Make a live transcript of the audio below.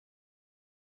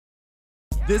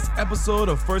This episode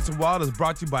of First and Wild is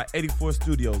brought to you by 84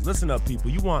 Studios. Listen up, people.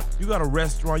 You got a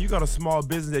restaurant, you got a small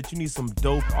business that you need some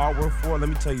dope artwork for. Let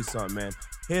me tell you something, man.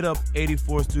 Hit up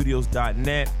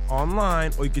 84studios.net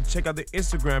online, or you can check out the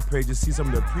Instagram page to see some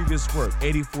of their previous work,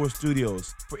 84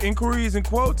 Studios. For inquiries and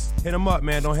quotes, hit them up,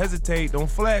 man. Don't hesitate, don't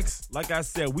flex. Like I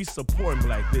said, we supporting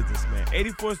black business, man.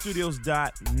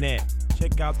 84studios.net.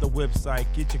 Check out the website.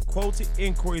 Get your quotes and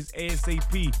inquiries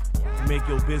ASAP to make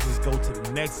your business go to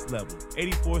the next level.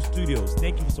 84 Studios.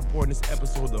 Thank you for supporting this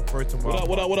episode of the First and Wild.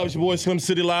 What up? It's your boy Slim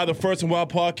City Live, the First and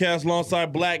Wild podcast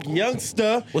alongside Black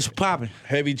Youngster. What's poppin'?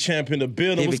 Heavy champ in the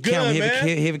building. What's good, man?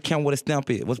 Heavy count with a stamp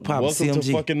it. What's poppin'? Welcome CMG.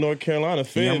 to fucking North Carolina,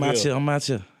 Fayetteville. Yeah, I'm out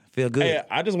here. Feel good. Hey,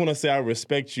 I just want to say I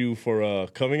respect you for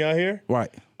coming out here.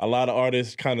 Right. A lot of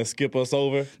artists kind of skip us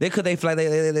over. They feel like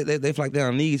they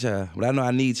don't need y'all, but I know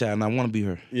I need y'all and I want to be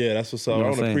her. Yeah, that's what's up. I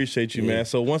want to appreciate you, man.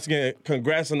 So once again,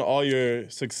 congrats on all your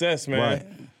success, man. Right.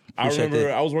 I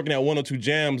remember I was working at 102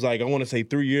 Jams, like I want to say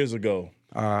 3 years ago.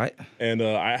 All right. And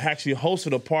I actually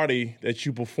hosted a party that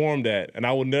you performed at, and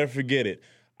I will never forget it.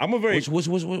 I'm a very which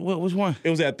one? It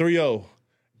was at 3-0,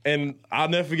 and I'll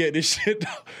never forget this shit.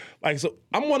 Like, so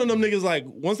I'm one of them niggas, like,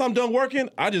 once I'm done working,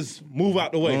 I just move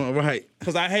out the way. Right.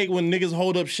 Because I hate when niggas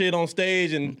hold up shit on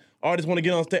stage and artists want to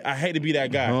get on stage. I hate to be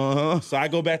that guy. So I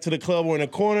go back to the club or in the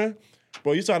corner.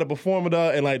 Bro, you started performing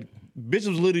and, like, bitches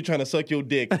was literally trying to suck your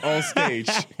dick on stage.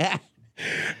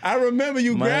 I remember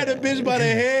you grabbed a bitch by the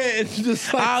head and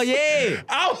just like... Oh, yeah.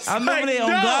 I remember that, on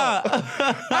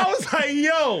God. I was like,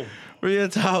 yo... Real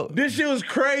talk. This shit was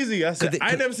crazy. I said,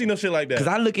 I ain't never seen no shit like that. Cause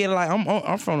I look at it like I'm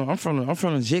from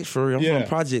the Jicks for real. I'm from the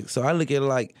project, so I look at it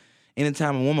like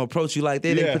anytime a woman approach you like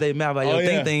that, they put their mouth by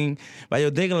your thing, by your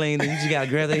ding-a-ling, then you just gotta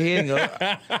grab their head and go.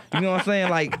 You know what I'm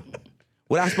saying? Like,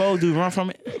 what I supposed to do? Run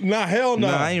from it? Nah, hell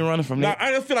no. Nah, I ain't running from that.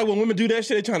 I just feel like when women do that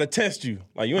shit, they trying to test you.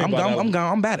 Like you ain't. I'm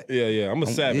gone. I'm about it. Yeah. I'm a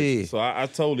savage. Yeah. So I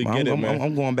totally get it, man.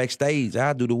 I'm going backstage.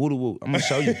 I do the woo-woo. I'm gonna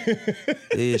show you.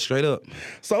 Yeah, straight up.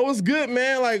 So it's good,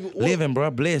 man. Like living,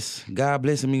 bro. Bless. God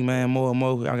blessing me, man. More and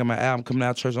more. I got my album coming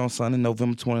out, Church on Sunday,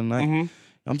 November 29th.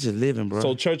 I'm just living, bro.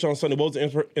 So Church on Sunday. What was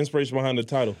the inspiration behind the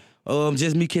title?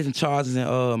 Just me catching charges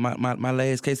and my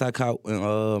last case I caught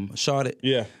in Charlotte.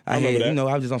 Yeah, I remember had, that. you know,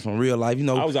 I was just on some real life. You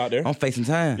know, I was out there. I'm facing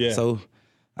time. Yeah. So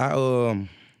I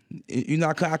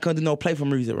I couldn't do no play for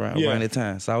music around that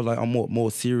time. So I was like, I'm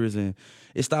more serious, and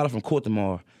it started from Court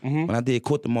Tomorrow. When I did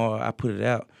Court Tomorrow, I put it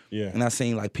out. Yeah. And I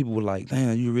seen like people were like,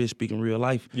 damn, you really speaking real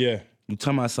life. Yeah. You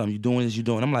talking about something, you doing this, you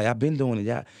doing. I'm like, I've been doing it,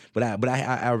 yeah. But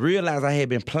I realized I had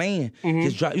been playing,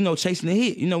 just chasing the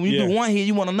hit. You know, when you do one hit,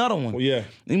 you want another one. Well, yeah.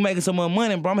 You making so much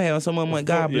money, bro. I'm having so much money.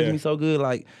 God bless me so good.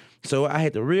 Like, so I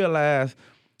had to realize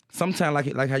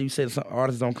sometimes, like how you said, some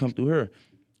artists don't come through her.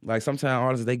 Like sometimes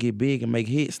artists, they get big and make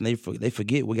hits, and they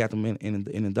forget what got them in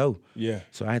the dough. Yeah.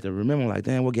 So I had to remember, like,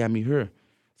 damn, what got me here?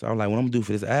 So I was like, what I'm gonna do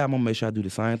for this album, I'm gonna make sure I do the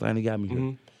same thing that got me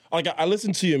here. Like I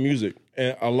listen to your music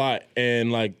a lot, and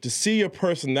like to see your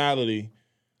personality,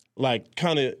 like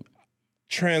kind of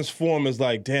transform is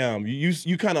like, damn,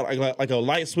 you kind of like a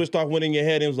light switched off went in your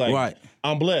head and it was like, right.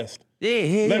 I'm blessed.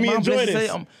 Yeah. Let me enjoy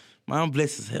this. I'm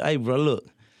blessed. Hey, bro, look,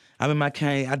 I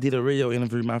did a radio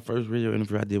interview, my first radio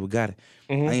interview I did with Gotti.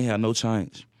 I ain't had no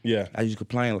change. Yeah. I used to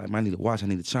complain like, man, I need to watch, I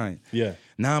need to change. Yeah.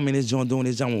 Now I'm in this joint doing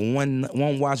this joint with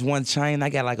one watch, one chain. I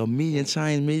got like 1 million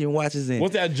chains, million watches, and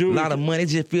what's that jewelry? A lot of money. It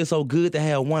just feels so good to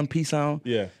have one piece on.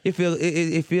 Yeah. It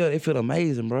feel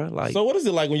amazing, bro. Like, so what is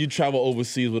it like when you travel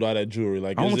overseas with all that jewelry?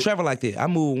 Like, I don't travel like that. I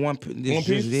move one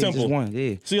piece, simple. Just one,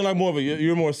 yeah. So you're like more of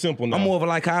you're more simple now. I'm more of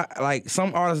like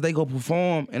some artists, they go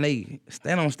perform and they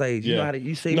stand on stage. You know how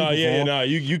you see me perform.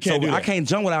 You can't do that. I can't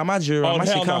jump without my jewelry. My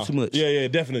shit costs too much. Yeah,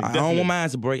 definitely. I don't want mine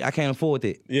to break. I can't afford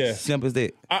that. Yeah. Simple as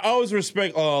that. I always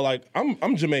respect, like,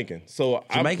 I'm Jamaican. So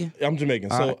Jamaican? I'm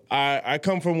Jamaican. So I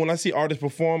come from, when I see artists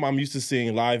perform, I'm used to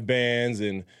seeing live bands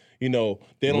and, you know,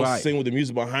 they don't sing with the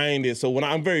music behind it. So when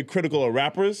I'm very critical of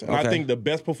rappers, and I think the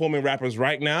best performing rappers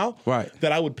right now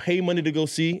that I would pay money to go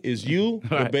see is you,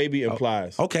 The Baby, and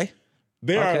Plies. Okay.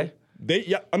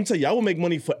 I'm telling you, I will make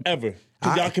money forever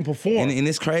because y'all can perform. And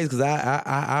it's crazy because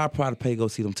I probably pay to go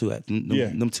see them two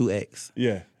acts.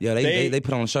 Yeah. Yeah, they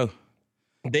put on a show.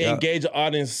 They engage the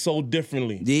audience so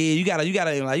differently. Yeah, you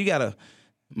gotta.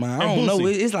 Man, I don't know.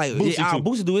 It's like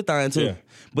Boosie do his thing too. Yeah.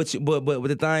 But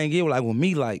the thing is, like with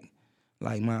me, like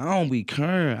man, I don't be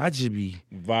current. I just be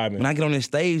vibing. When I get on this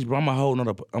stage, bro, I'm a whole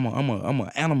nother. I'm an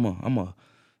animal.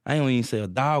 I ain't even say a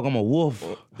dog. I'm a wolf.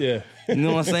 Yeah. You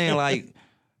know what I'm saying? Like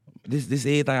this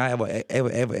everything I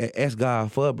ever asked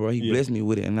God for, bro. He blessed me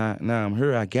with it, and now I'm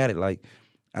here. I got it. Like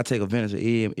I take advantage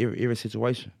of every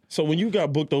situation. So when you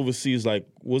got booked overseas, like,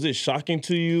 was it shocking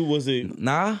to you? Was it?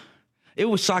 Nah. it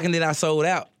was shocking that I sold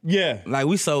out. Yeah. Like,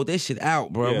 we sold that shit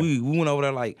out, bro. Yeah. We went over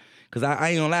there like, cause I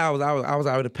ain't gonna lie, I was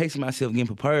already pacing myself, getting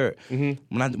prepared.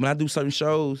 Mm-hmm. When I do certain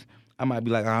shows, I might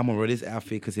be like, I'm gonna wear this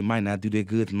outfit because it might not do that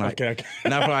good tonight. Okay.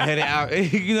 And I probably had it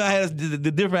out. You know, I had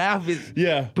the different outfits.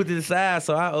 Yeah. Put to the side.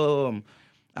 So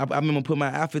I remember put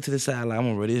my outfit to the side. Like, I'm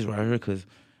gonna wear this right here because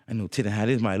I know titty how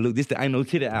this might look. I know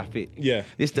titty outfit. Yeah.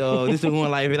 This the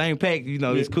one like if it ain't packed, you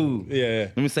know, it's cool. Yeah.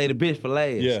 Let me say the bitch for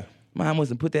last. Yeah. Man, I must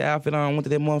have put that outfit on. Went to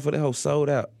that motherfucker. That hoe sold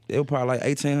out. There were probably like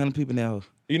 1,800 people in that house.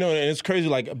 You know, and it's crazy.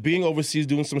 Like being overseas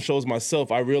doing some shows myself,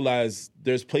 I realized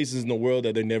there's places in the world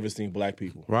that they've never seen black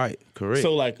people. Right. Correct.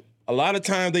 So like a lot of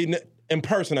times in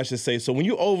person, I should say. So when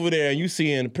you over there and you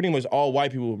seeing pretty much all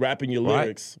white people rapping your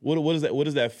lyrics, what is that? What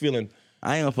is that feeling?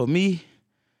 I ain't know, for me,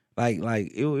 like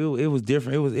it was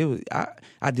different. It was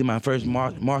I did my first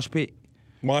marsh pit.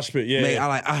 Mosh pit, yeah.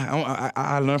 Man,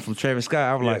 I learned from Travis Scott.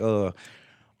 I was like,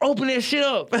 open that shit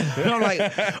up. I'm like,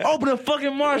 open the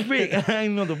fucking marsh pit. I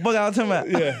ain't know the fuck I was talking about.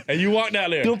 Yeah, and you walked out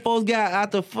there. Them folks got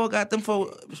out them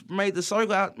folks made the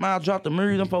circle out. I dropped the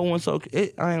mirror. Them folks went so. I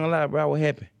ain't gonna lie, bro. I was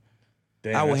happy.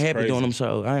 Damn, I was happy crazy. doing them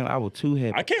shows. I was too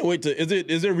happy. I can't wait to.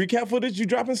 Is there recap footage you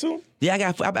dropping soon?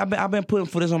 Yeah, I've been putting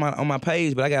footage on my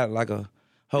page, but I got like a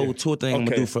whole tour thing I'm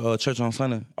gonna do for Church on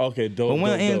Sunday. Okay, dope. But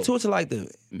when dope. in tour to like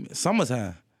the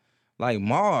summertime, like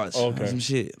March, or some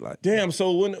shit. Like damn.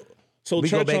 So when we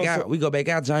Church go back out, we go back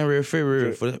out January,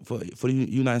 February for the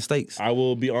United States. I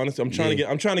will be honest. I'm trying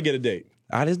to get a date.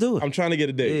 I just do it. I'm trying to get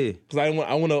a date because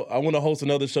I want to host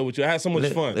another show with you. I had so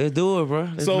much fun. Let's do it, bro.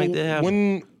 Let's make that happen.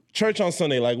 When Church on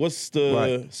Sunday, like, what's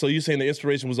the? So you saying the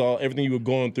inspiration was all everything you were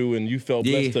going through, and you felt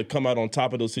blessed to come out on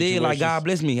top of those situations. Yeah, like God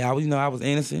bless me. I was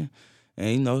innocent,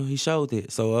 and He showed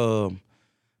it. So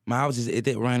I was just at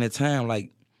that around that time,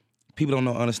 like people don't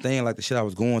understand like the shit I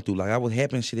was going through. Like I was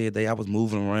happy and shit every day. I was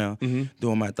moving around,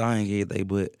 doing my thing every day,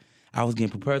 but I was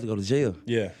getting prepared to go to jail.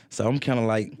 Yeah. So I'm kind of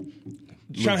like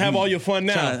trying to have all your fun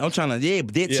now. I'm trying to,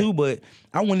 but that too. But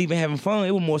I wasn't even having fun.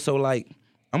 It was more so like.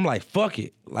 I'm like, fuck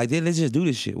it. Like, let's just do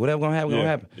this shit. Whatever gonna happen, gonna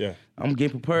happen. Yeah. I'm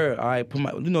getting prepared. All right,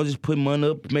 just put money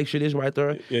up, make sure this right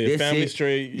there. Yeah, your family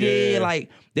straight. Yeah, like,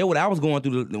 that's what I was going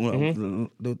through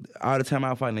all the time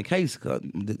I was fighting the case. Cause,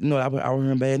 I was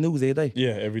hearing bad news every day.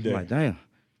 Yeah, every day. I'm like, damn.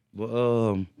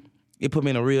 But it put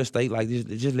me in a real state. Like,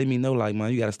 just let me know, like,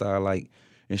 man, you gotta start, like,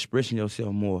 expressing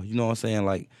yourself more. You know what I'm saying?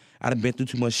 Like, I done been through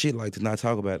too much shit, like, to not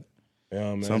talk about it.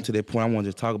 Yeah, man. So I'm to that point, I want to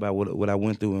just talk about what I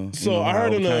went through. And, so I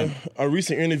heard in a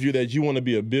recent interview that you want to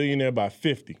be a billionaire by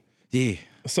 50. Yeah.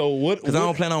 So what? Because I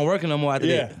don't plan on working no more after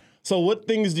that. So what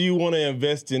things do you want to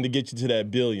invest in to get you to that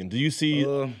billion? Do you see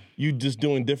you just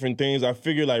doing different things? I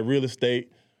figure like real estate.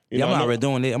 I'm already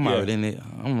doing it. I'm already in it.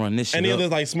 I'm running this shit. Any other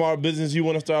like small business you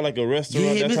want to start, like a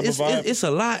restaurant, that type of vibe? It's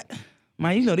a lot.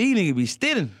 Man, these niggas be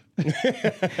stealing.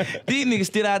 These niggas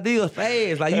steal ideas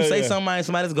fast. Like you say something,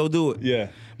 somebody's go do it. Yeah.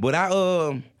 But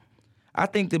I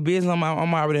think the business I'm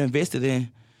already invested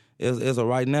in as of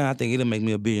right now, I think it'll make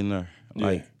me a billionaire.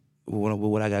 Like with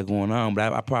what I got going on.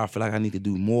 But I probably feel like I need to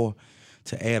do more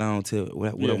to add on to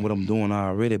what I'm doing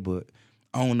already. But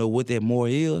I don't know what that more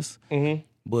is. Mm-hmm.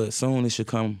 But soon it should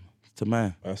come to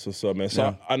mind. That's what's up, man.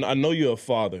 So I know you're a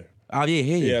father. Oh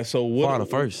yeah, yeah. So father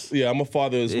first. Yeah, I'm a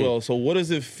father as well. So what does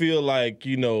it feel like?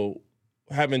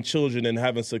 Having children and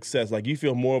having success. Like you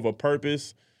feel more of a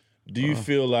purpose. Do you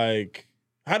feel like?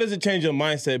 How does it change your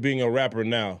mindset being a rapper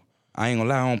now? I ain't gonna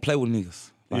lie, I don't play with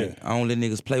niggas. Like I don't let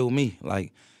niggas play with me.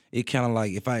 Like it kind of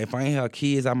like if I ain't have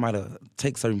kids, I might have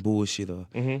take certain bullshit or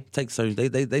take certain.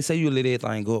 They say you let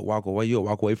everything go, walk away. You'll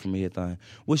walk away from everything,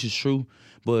 which is true.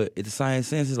 But at the same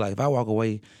sense, it's like if I walk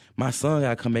away, my son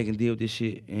gotta come back and deal with this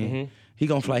shit, and he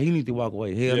gonna fly. He need to walk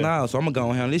away. Hell no. So I'm gonna go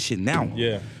and handle this shit now.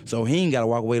 Yeah. So he ain't gotta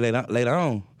walk away later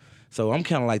on. So I'm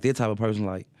kind of like that type of person.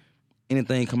 Like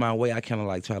anything come my way, I kind of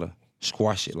like try to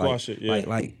squash it.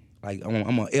 Like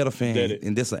I'm an elephant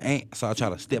and this an ant, so I try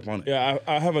to step on it. Yeah,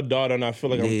 I have a daughter and I feel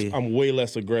like I'm way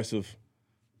less aggressive.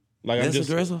 Like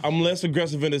aggressive? I'm less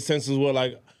aggressive in the sense as well.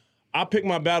 Like I pick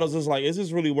my battles. It's like, is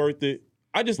this really worth it?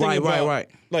 I just think about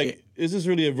like, is this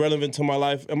really relevant to my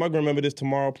life? Am I gonna remember this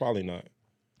tomorrow? Probably not.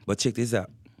 But check this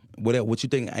out. What you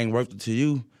think ain't worth it to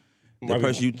you, the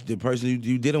person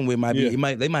you did them with might be.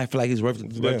 They might feel like it's worth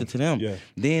it to them. Yeah.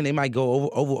 Then they might go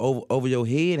over your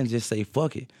head and just say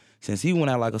fuck it. Since he went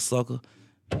out like a sucker,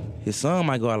 his son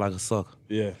might go out like a sucker.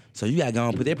 Yeah. So you got to go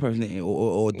and put that person in,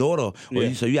 or a daughter.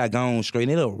 So you got to go and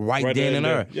straighten it up right then and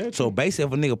there. Yeah, so basically,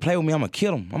 if a nigga play with me, I'm gonna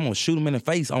kill him. I'm gonna shoot him in the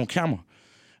face on camera.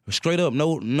 Straight up,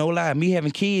 no lie. Me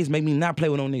having kids make me not play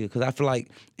with no nigga because I feel like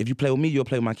if you play with me, you'll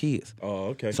play with my kids. Oh,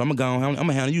 okay. So I'm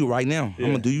gonna handle you right now. Yeah.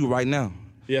 I'm gonna do you right now.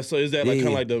 Yeah, so is that like kind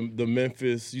of like the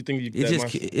Memphis? You think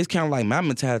it's kind of like my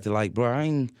mentality, like, bro, I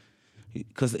ain't,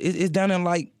 cause it's down there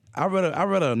like I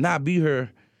rather not be her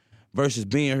versus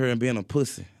being her and being a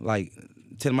pussy. Like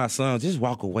tell my son, just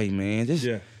walk away, man. Just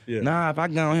nah, if I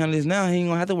go on handle this now, he ain't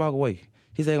gonna have to walk away.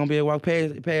 He's ain't gonna be able to walk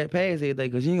past every day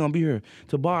because you ain't gonna be here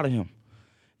to bother him.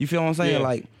 You feel what I'm saying? Yeah.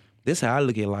 Like this how I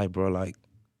look at life, bro. Like,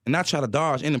 and I try to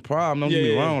dodge any problem. Don't get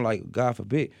me wrong. Like God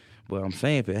forbid. But I'm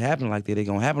saying if it happen like that, it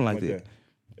gonna happen like that.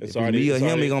 It's if already me or him,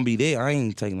 already, he gonna be there. I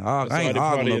ain't taking I ain't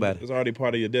arguing nobody. It's already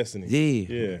part of your destiny.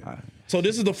 Yeah. So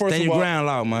this is the first Stand your ground,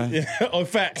 law, man. Yeah, on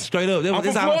facts. Straight up. I'm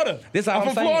from Florida.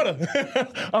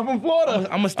 I'm from Florida.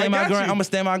 I'm gonna stand my ground. I'm gonna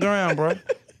stand my ground, bro.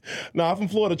 Nah, I'm from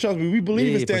Florida. Trust me, we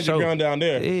believe in stand your ground down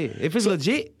there. Yeah, if it's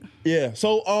legit. Yeah.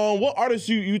 So, what artists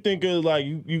you think is like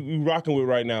you rocking with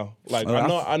right now? Like,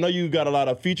 I know you got a lot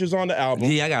of features on the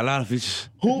album. Yeah, I got a lot of features.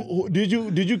 Who'd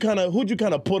you kind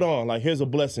of put on? Like, here's a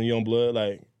blessing, Young Blood.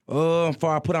 Like,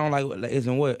 before I put on like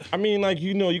isn't what? I mean, like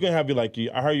you gonna have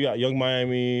I heard you got Young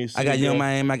Miami. I got Young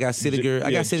Miami. I got City Girls.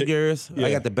 I got City Girls. Yeah.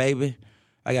 I got The Baby.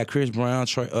 I got Chris Brown.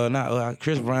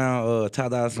 Chris Brown. Ty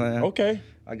Dolla $ign. Okay.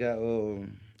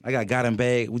 I got Got Him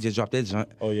Bag. We just dropped that joint.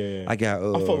 Oh yeah. I got.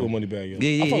 I fuck with Moneybagg.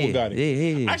 Yeah. I fuck with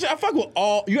Gotti. Yeah. Actually, I fuck with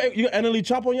all. You got NLE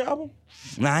Chop on your album?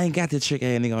 Nah, I ain't got that trick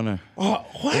ass nigga on there. Oh,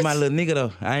 what? He my little nigga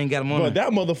though. I ain't got him on But there.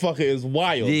 that motherfucker is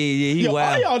wild. Yeah, he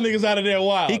wild. All y'all niggas out of there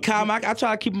wild. He called me. I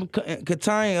try to keep him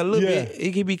contained a little bit.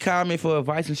 He can be calling me for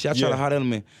advice and shit. I try to holler at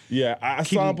him. Yeah, I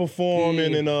saw him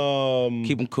performing in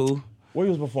keep him cool. Where he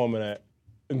was performing at?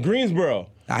 In Greensboro.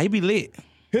 He be lit.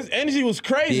 His energy was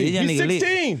crazy. Yeah, He's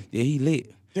 16. Lit. Yeah, he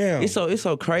lit. Damn. It's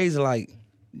so crazy. Like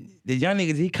the young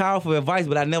niggas, he called for advice,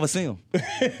 but I never see him.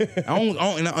 I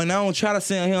don't try to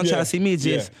see him. He don't try to see me.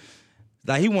 Just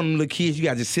like he one of them little kids. You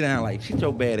gotta just sit down like shit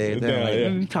your bad ass down. Like,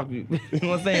 let me talk to you. You know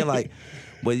what I'm saying? Like,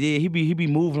 but yeah, he be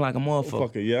moving like a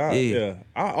motherfucker. Yeah.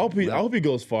 I hope he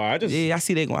goes far. I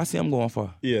see him going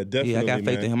far. Yeah, definitely. Yeah, I got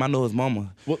faith in him. I know his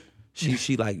mama. What?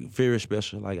 She like very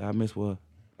special. Like I miss with her.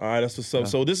 All right, that's what's up.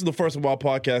 So this is the First of All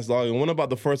podcast, dog. And one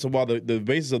about the First of All, the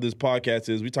basis of this podcast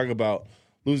is we talk about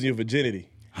losing your virginity.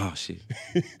 Oh shit!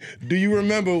 Do you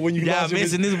remember when you lost your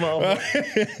virginity? This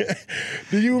motherfucker.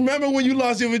 Do you remember when you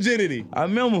lost your virginity? I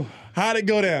remember. How'd it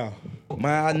go down?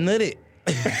 Man, I nutted.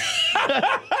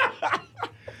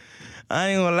 I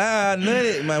ain't gonna lie, I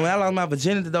nutted. Man, when I lost my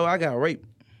virginity though, I got raped.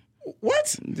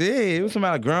 What? Yeah, it was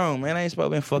somebody grown, man. I ain't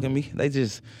supposed to be fucking me. They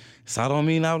just saw it on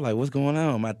me and I was like, what's going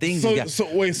on? My things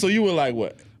So you were like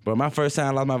what? Bro, my first time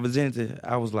I lost my virginity,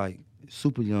 I was like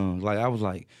super young. Like I was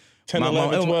like 10,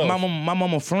 11, 12. My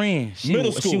mama friend.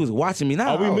 Middle school. She was watching me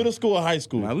now. Are we middle school or high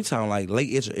school? Man, we talking like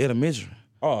late elementary.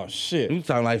 Oh shit. We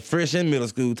talking like fresh in middle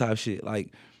school type shit.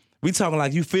 Like we talking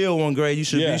like you failed 1 grade, you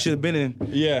should have been in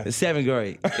the 7th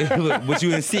grade. But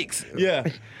you in 6th. Yeah.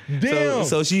 Damn.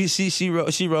 So she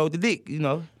rode the dick, you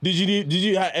know. Did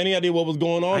you have any idea what was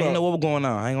going on? I didn't know what was going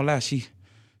on. I ain't gonna lie. She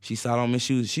saw it on me.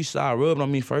 She started rubbing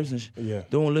on me first and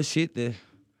doing little shit that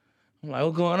I'm like,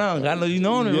 what's going on? I know you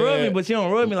know to rub me, but you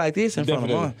don't rub me like this in front of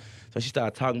her. So she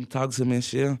started talking to me and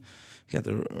shit. Got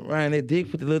to ride that dick,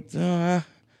 put the little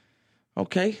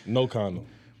okay. No condom.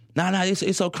 Nah,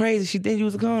 it's so crazy. She didn't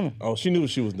use a condom. Oh, she knew what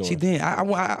she was doing. She didn't. I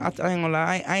ain't gonna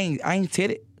lie. I ain't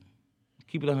titted.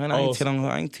 Keep it 100. I ain't tit on her.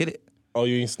 I ain't titted. Oh,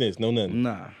 you ain't snitched? No nothing.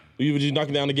 Nah. Would you knock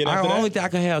it down again after that? I don't think I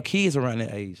can have kids around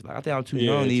that age. Like I think I'm too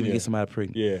young to even get somebody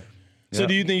pregnant. Yeah. So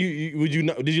do you think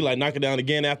did you like knock it down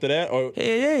again after that or?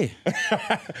 Yeah.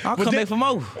 I'll come back for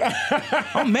more.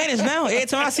 I'm managed now. Every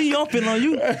time I see you, I'm feeling on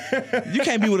you. You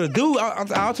can't be with a dude. I'm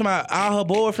talking about all her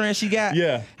boyfriends she got.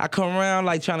 Yeah. I come around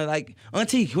like trying to like,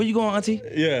 Auntie, where you going, Auntie?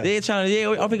 Yeah. They're trying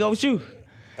to, I'm finna go with you.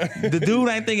 The dude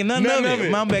ain't thinking nothing of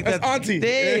it. I'm back there. Auntie.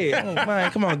 Yeah. Oh,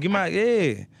 man, come on, get my,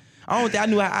 yeah. I don't think I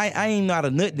knew I ain't know how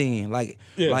to nut then. Like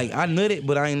I nutted,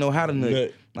 but I ain't know how to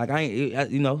nut. Like I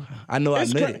know I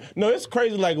nutted. No, it's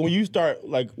crazy. Like when you start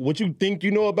like what you think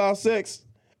you know about sex,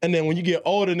 and then when you get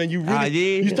older, then you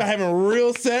really you start having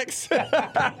real sex.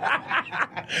 That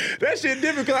shit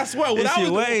different. Cause I swear, what I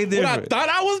thought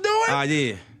I was doing.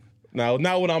 Yeah. Now,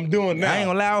 not what I'm doing now. I ain't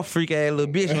gonna lie, I was freak ass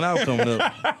little bitch when I was coming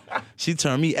up. She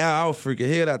turned me out. I was freaking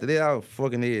head after that. I was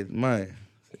fucking head, man.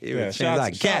 Shout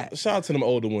out to them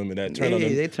older women that turn on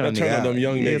them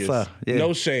young niggas. Yeah.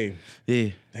 No shame. Yeah.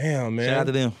 Damn, man. Shout out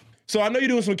to them. So I know you're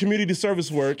doing some community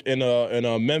service work in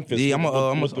Memphis. Yeah, I'm a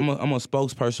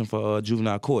spokesperson for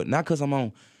juvenile court. Not because I'm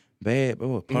on bad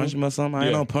punishment or something. I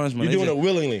ain't on punishment. You're doing it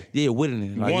willingly. Yeah, willingly.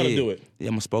 You want to do it. Yeah,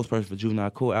 I'm a spokesperson for juvenile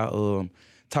court. I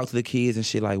talk to the kids and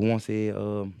shit like once every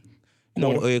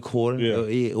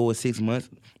quarter or 6 months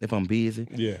if I'm busy.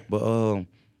 Yeah. But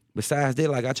besides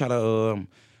that, like I try to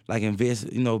like invest,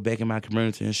 back in my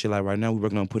community and shit. Like right now, we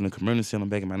working on putting a community center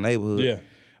back in my neighborhood.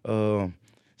 Yeah.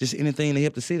 Just anything to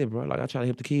help the city, bro. Like I try to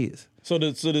help the kids. So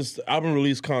this album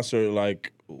release concert,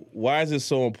 like, why is it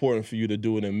so important for you to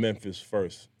do it in Memphis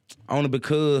first? Only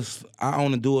because I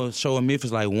only do a show in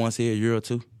Memphis like once a year or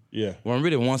two. Yeah. Well,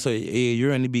 really once a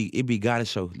year, and it be Gotti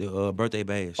show, the birthday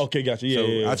bash. Okay, gotcha. Yeah, so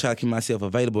yeah. I try to keep myself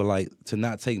available, like to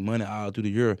not take money all through the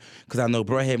year, because I know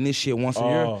bro having this shit once a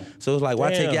year. So it's like,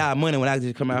 why take y'all money when I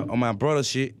just come out on my brother's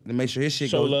shit to make sure his shit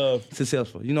Show goes love.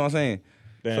 successful? You know what I'm saying?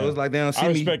 Damn. So it's like they don't see I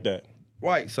me. respect that.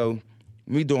 Right. So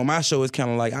me doing my show is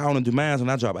kind of like I only do mine when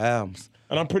I drop albums.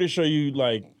 And I'm pretty sure you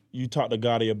talked to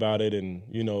Gotti about it, and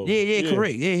Yeah,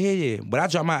 correct. Yeah. But I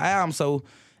drop my album, so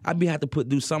I have to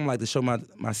do something like to show my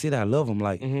city I love them.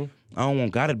 Like I don't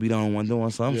want Gotti to be the only one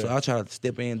doing something, so I try to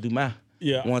step in and do my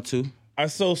 1, 2. I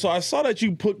saw that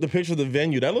you put the picture of the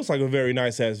venue. That looks like a very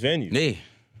nice ass venue. Yeah.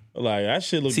 Like that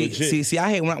shit looks legit. See, I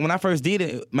had when I first did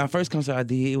it, my first concert I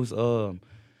did,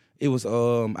 it was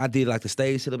I did like the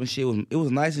stage setup and shit. It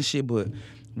was nice and shit, but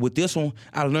with this one,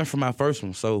 I learned from my first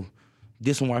one. So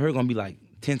this one right here gonna be like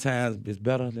 10 times it's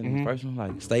better than the first one.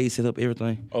 Like stage setup,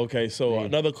 everything. Okay, so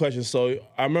another question. So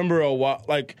I remember a while,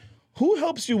 like, who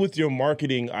helps you with your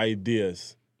marketing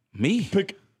ideas? Me.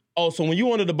 So when you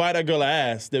wanted to buy that girl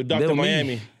ass, the Dr.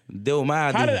 Miami. That was my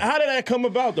idea. How did that come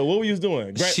about though? What were you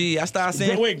doing? I started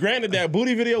saying. Granted, that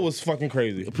booty video was fucking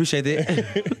crazy. Appreciate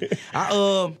that.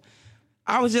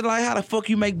 I was just like, how the fuck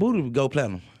you make booty go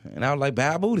platinum? And I was like,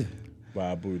 buy booty.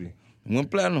 Buy booty.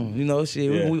 Went platinum,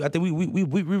 shit. Yeah. I think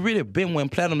we really been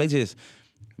went platinum. They just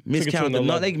miscount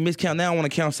they miscount. Now I want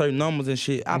to count certain numbers and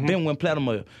shit. I've been went platinum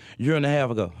a year and a half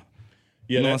ago.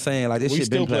 Yeah, you know what I'm saying? Like this shit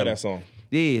been platinum. We still play that song.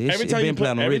 Yeah,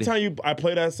 every time I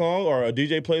play that song or a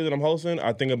DJ plays it I'm hosting,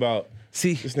 I think about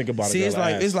this nigga about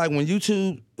it's like when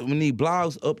YouTube, when these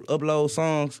blogs upload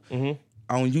songs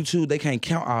on YouTube, they can't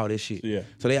count all this shit. Yeah.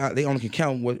 So they only can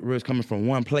count where it's coming from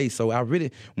one place. So I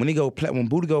really, when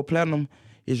booty go platinum,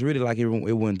 it's really like it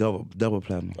went double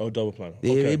platinum. Oh, double platinum.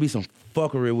 Yeah, Okay. It'd be some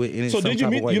fuckery with it. So did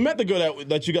you met the girl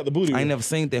that you got the booty with? I ain't never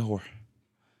seen that whore.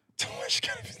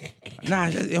 Nah,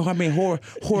 I mean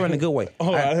whore in a good way.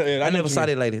 Oh, I never saw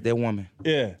that lady, that woman.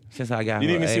 Yeah. Since I got her. You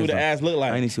didn't even see what the ass looked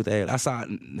like. I didn't see what the ass. I saw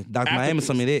Dr. Miami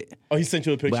sent me that. Oh, he sent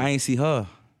you a picture. But I ain't see her.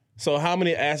 So how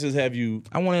many asses have you?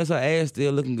 I want her ass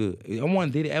still looking good. I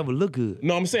want did it ever look good?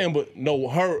 No, I'm saying, but no,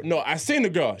 I seen the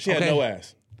girl. She had no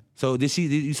ass. So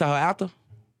you saw her after?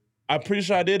 I'm pretty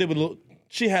sure I did.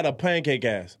 She had a pancake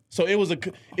ass. So it was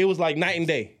like night and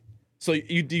day. So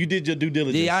you did your due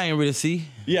diligence. Yeah, I ain't really see.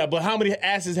 Yeah, but how many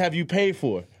asses have you paid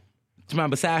for?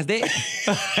 Besides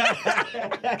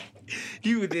that,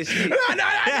 you with this shit. No,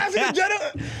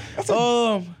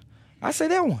 I say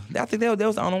that one. I think that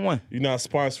was the only one. You're not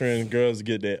sponsoring girls to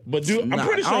get that, but I'm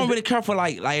pretty sure I don't really care for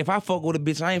like if I fuck with a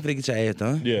bitch, I ain't finna get your ass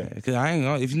done. Yeah, because I ain't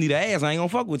gonna, if you need an ass, I ain't gonna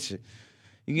fuck with you.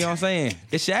 You get what I'm saying?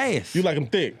 It's your ass. You like them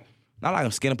thick? I like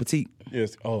them skinny petite.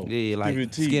 Yes. Oh. Yeah,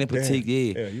 like skinny petite.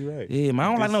 Yeah. Yeah, you right. Yeah, man. I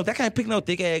don't like no. That can't pick no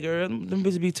thick ass girl. Them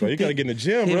bitches be too. Bro, you gotta get in the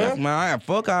gym, bro. Man,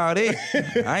 fuck all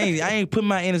that. I ain't putting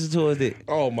my energy towards that.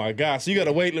 Oh my god! So you got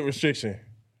a weight limit restriction?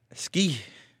 Ski.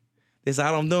 That's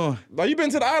all I'm doing. Like you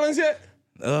been to the islands yet?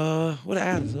 What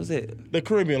islands? What's that? The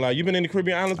Caribbean. Like you been in the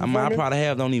Caribbean islands before? I probably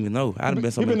have. Don't even know. I've been.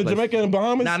 You been to Jamaica and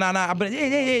Bahamas? Nah. I've been.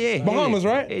 Yeah. Bahamas,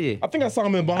 right? Yeah. I think I saw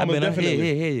him in Bahamas.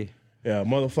 Definitely. Yeah. Yeah,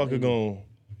 motherfucker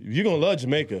you're gonna love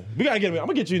Jamaica. We gotta get him. I'm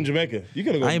gonna get you in Jamaica. You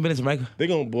gotta go. I ain't been to Jamaica. They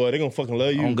gonna fucking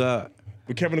love you. Oh God.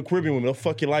 But Kevin the Caribbean women, they'll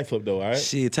fuck your life up though, all right?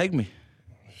 Shit, take me.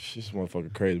 This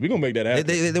motherfucker crazy. We gonna make that happen.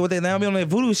 They now be on that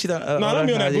voodoo shit. No, don't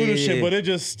be on that voodoo shit, but it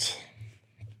just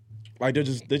like they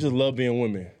just love being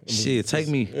women. Shit, take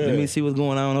me. Yeah. Let me see what's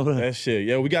going on over there. That shit.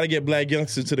 Yeah, we gotta get black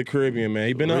youngsters to the Caribbean, man.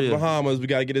 He been up Bahamas. We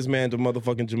gotta get this man to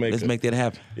motherfucking Jamaica. Let's make that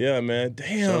happen. Yeah, man.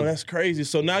 Damn, that's crazy.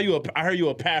 So now I heard you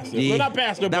a pastor. Yeah. Well, not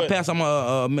pastor, but pastor. I'm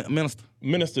a minister.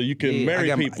 Minister, you can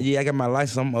marry people. I got my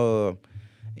license. I'm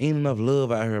ain't enough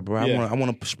love out here, bro. I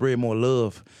want to spread more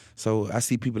love. So I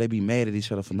see people, they be mad at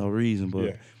each other for no reason.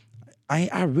 But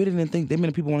I really didn't think that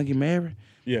many people want to get married.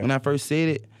 Yeah. When I first said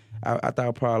it, I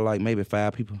thought probably like maybe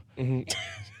 5 people.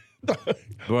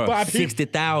 Bro,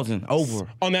 60,000 over.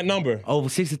 On that number? Over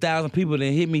 60,000 people that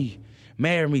hit me,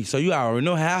 marry me. So you already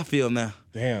know how I feel now.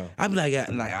 Damn. I be like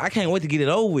I can't wait to get it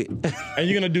over with. And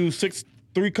you're going to do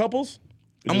 3 couples?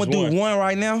 I'm going to do one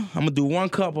right now. I'm going to do one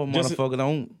couple,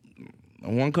 motherfucker.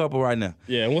 One couple right now.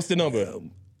 Yeah, and what's the number?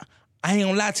 I ain't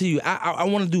gonna lie to you. I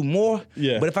want to do more.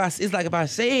 Yeah. But it's like if I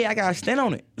say it, I gotta stand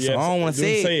on it. So I don't want to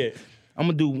say it. I'm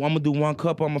gonna do one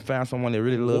couple. I'm gonna find someone that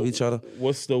really love each other.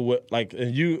 What's like?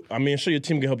 I'm sure your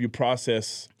team can help you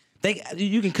process.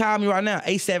 You can call me right now.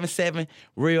 877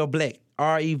 Real Black.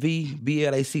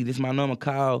 REVBLAC. This is my number.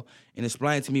 Call and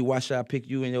explain to me why should I pick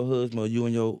you and your husband or you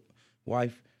and your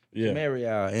wife to marry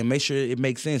y'all. And make sure it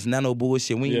makes sense. Not no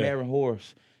bullshit. We ain't marrying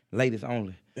whores. Ladies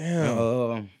only. Damn.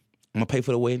 I'm going to pay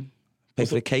for the wedding. Pay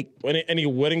for the cake. Any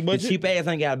wedding budget? The cheap ass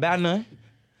ain't got about none.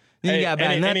 You ain't got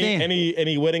about nothing.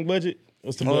 Any wedding budget?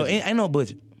 What's the budget? Ain't no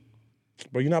budget.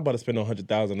 Bro, you're not about to spend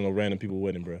 $100,000 on no random people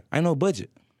wedding, bro. Ain't no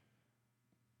budget.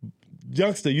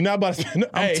 Youngster, you're not about to spend.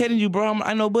 I'm telling you, bro.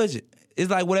 I know budget. It's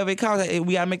like whatever it costs,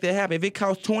 we gotta make that happen. If it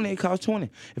costs 20, it costs 20.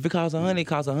 If it costs 100, it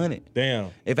costs 100.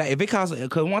 Damn. If it costs,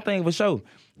 cause one thing for sure,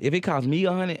 if it costs me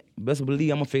 100, best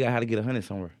believe I'm gonna figure out how to get 100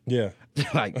 somewhere. Yeah.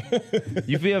 Like,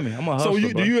 you feel me? I'm a hustler.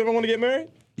 So do you ever want to get married?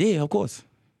 Yeah, of course.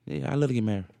 Yeah, I love to get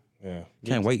married. Yeah.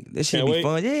 Can't wait. That shit be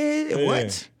fun. Yeah.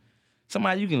 What?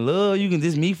 Somebody you can love, you can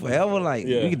just meet forever. Like,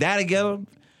 we can die together.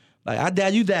 Like, I die,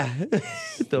 you die.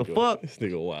 What the fuck? This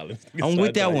nigga wild. I'm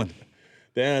with that one.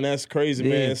 Damn, that's crazy,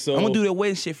 man. So I'm gonna do that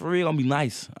wedding shit for real. Gonna be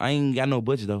nice. I ain't got no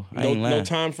budget though. I ain't lying. No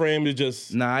time frame. It's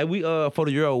just we for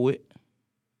the year old with.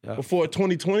 Before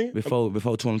 2020? Before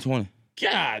 2020.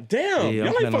 God damn. Y'all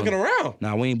ain't fucking around.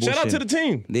 Nah, we ain't bullshit. Shout out to the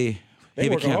team. Yeah. They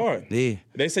working hard. Yeah.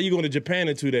 They say you going to Japan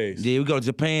in 2 days. Yeah, we go to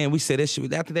Japan. We said that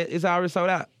shit. After that, it's already sold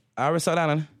out.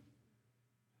 Honey.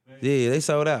 Yeah, they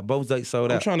sold out. Both dates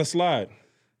sold out. I'm trying to slide.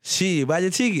 Shit, buy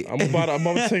your ticket. I'm about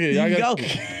to ticket. Y'all go.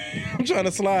 I'm trying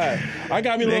to slide. I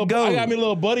got me a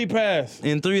little buddy pass.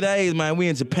 In 3 days, man, we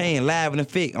in Japan, live in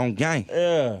effect on gang.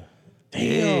 Yeah. Damn.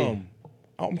 Yeah.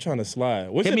 I'm trying to slide.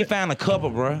 Let me find a couple,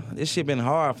 bro. This shit been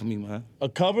hard for me, man. A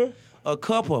cover? A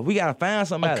couple. We gotta find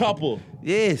somebody. A couple.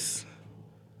 Yes.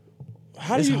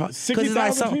 How do you?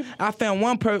 60,000 people? I found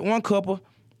one couple,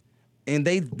 and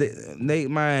they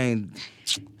man.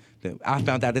 I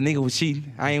found out the nigga was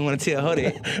cheating. I ain't want to tell her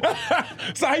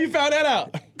that. So how you found that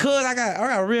out? Cause I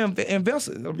got real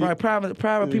investors, like private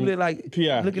people that like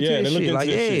PI. look into this shit. Like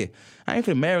shit. I ain't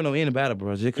finna marry no anybody,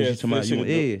 bro. Just cause you talking about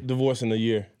you. Divorce in a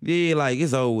year. Yeah, like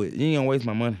it's over with. You ain't gonna waste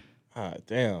my money. Ah,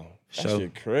 damn. That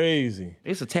shit crazy.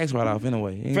 It's a tax write-off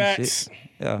anyway. Facts.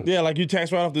 Shit. Yeah, like you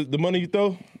tax write-off the money you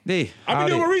throw? Yeah. I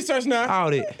be doing research now. All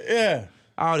that. Yeah.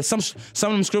 All that. Some of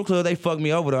them strip clubs, they fuck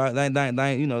me over though. They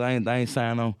ain't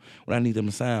sign on what I need them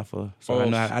to sign for. So I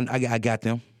know I got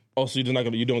them. Oh, so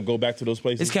you don't go back to those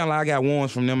places? It's kind of like I got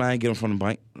warrants from them. I ain't get them from the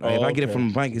bank. Like, if I get it from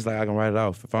the bank, it's like I can write it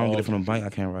off. If I don't get it from the bank, I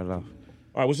can't write it off.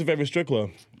 All right, what's your favorite strip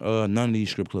club? None of these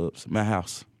strip clubs. My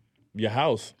house. Your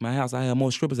house? My house. I have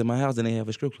more strippers in my house than they have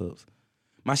at strip clubs.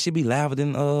 My shit be louder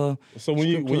than So when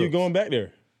you going back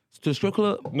there? To the strip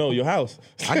club? No, your house.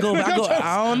 I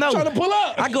don't know. Trying to pull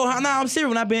up. I'm serious.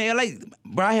 When I been in LA,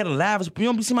 bro, I had the loudest. You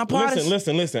don't see my parties?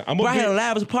 Listen. I had the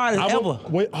loudest parties ever.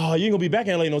 You ain't gonna be back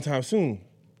in LA no time soon.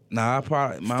 Nah, I'm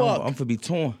finna be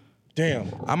torn. Damn.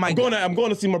 I'm going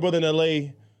to see my brother in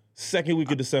LA second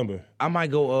week of December. I might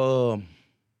go.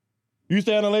 You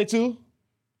stay in LA too?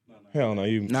 No. Hell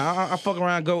no. I fuck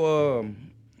around. Go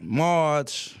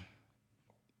March.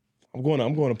 I'm going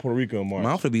to Puerto Rico in March.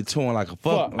 Man, I'm finna be torn like a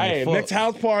fuck. Hey, next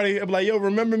house party, I'm like, yo,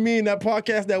 remember me in that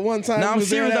podcast that one time? Nah, I'm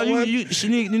serious though. You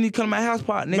need to come to my house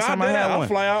party next time I have one. I'll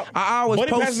fly out. I always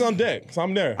Buddy post. passes on deck, so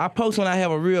I'm there. I post when I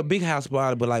have a real big house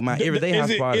party, but like my everyday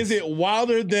house party. Is it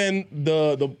wilder than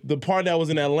the part that was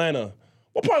in Atlanta?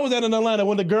 What part was that in Atlanta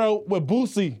when the girl with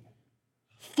Boosie?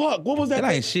 Fuck, what was that?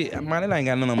 That ain't shit, man. That ain't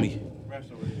got nothing on me.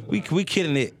 We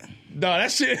killing it. No,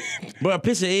 that shit. Bro, a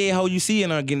picture of every hoe you see in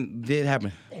her did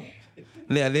happen.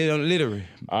 Yeah, literally.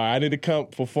 I need to come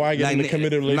before I get in a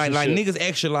committed relationship. Like niggas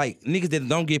actually, like niggas that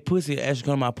don't get pussy actually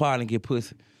come to my party and get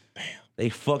pussy. Damn. They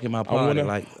fucking my party.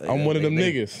 I'm one of them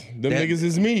niggas. Them niggas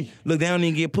is me. Look, they don't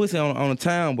even get pussy on the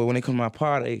town, but when they come to my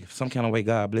party, some kind of way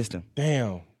God bless them.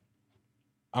 Damn.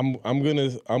 I'm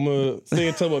gonna stay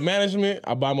in touch with management.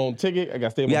 I buy my own ticket. I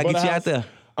gotta stay at my brother's house. Get you out there.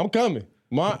 I'm coming.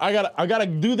 I gotta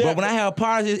do that. But when I have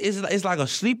parties, it's like a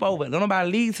sleepover. Don't nobody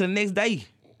leave till the next day.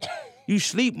 You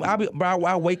sleep.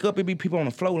 I wake up, it be people on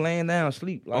the floor laying down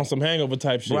asleep. Like, on some hangover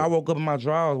type shit. Bro, I woke up in my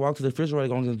drawers, walked to the refrigerator,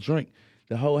 going to drink.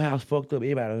 The whole house fucked up.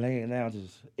 Everybody laying down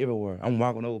just everywhere. I'm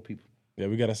walking over people. Yeah,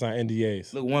 we gotta sign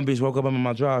NDAs. Look, one bitch woke up in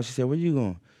my drawers. She said, "Where you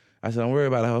going?" I said, "Don't worry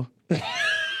about it, hoe."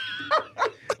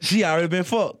 She already been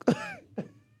fucked.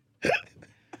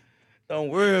 Don't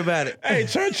worry about it. Hey,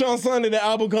 Church on Sunday, the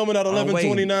album coming out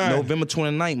 11/29. November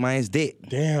 29th, man. It's dead.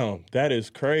 Damn, that is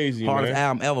crazy, Hardest man.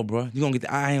 album ever, bro. You gonna get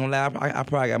I ain't gonna lie. I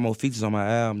probably got more features on my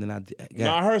album than I got.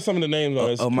 No, I heard some of the names on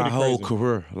it. Of my whole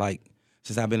career, like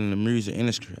since I've been in the music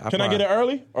industry. Can I get it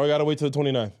early, or I gotta wait till the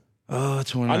 29th?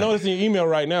 29th. I know it's in your email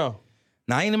right now.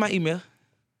 Nah, I ain't in my email.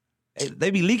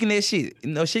 They be leaking that shit. You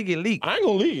know, shit get leaked. I ain't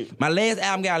gonna leak it. My last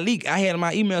album got leaked. I had in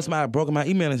my email, somebody broke my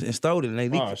email and stole it, and they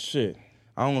leaked it. Oh, shit.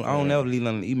 I don't never leave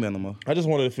nothing in the email no more. I just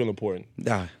wanted to feel important.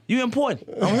 Nah, you important.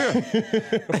 I'm here.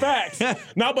 Facts.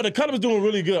 No, but the cut up is doing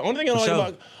really good. Only thing I don't like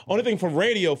about, only thing for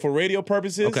radio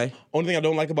purposes. Okay. Only thing I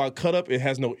don't like about cut up, it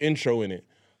has no intro in it.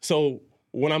 So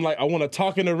when I'm like, I want to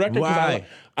talk in the record because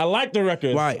I like the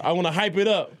record. Right. I want to hype it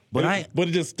up. But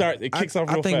it just starts. It kicks off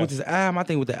real fast. With this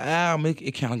album, with the album,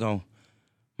 it kind of go.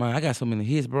 Man, I got so many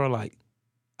hits, bro. Like,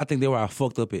 I think they were all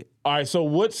fucked up at. All right, so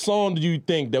what song do you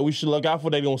think that we should look out for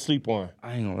they don't sleep on?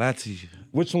 I ain't gonna lie to you.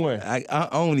 Which one? I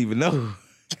don't even know.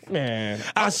 Man.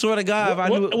 I swear to God, if I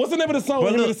knew it. What's the name of the song?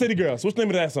 What's the name of the City Girls? What's the name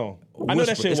of that song? I know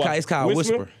that shit. It's called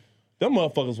Whisper. Them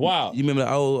motherfuckers wild. You remember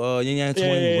the old Yin Yang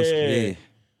Twin Whisper? Yeah.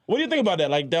 What do you think about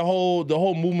that? Like the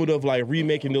whole movement of like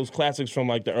remaking those classics from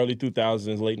like the early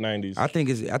 2000s, late 90s. I think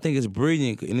it's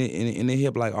brilliant. In the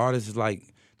hip like artists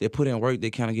like they put in work.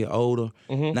 They kind of get older.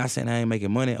 Mm-hmm. Not saying I ain't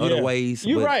making money other ways.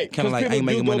 You're right. Kind of like I ain't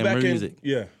making money in music.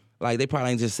 Yeah. Like they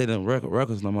probably ain't just sitting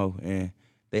records no more, and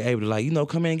they able to like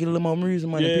come in and get a little more music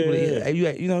money.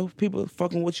 People, people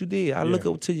fucking what you did. I look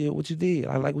up to you what you did.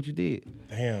 I like what you did.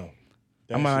 Damn.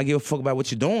 I might not give a fuck about what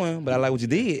you're doing, but I like what you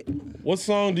did. What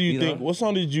song do you think? What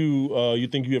song did you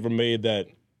think you ever made that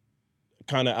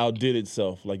kind of outdid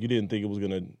itself? Like you didn't think it was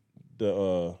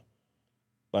gonna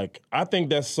like I think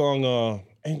that song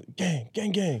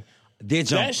gang. Did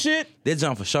jump that shit? Did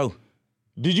jump for sure.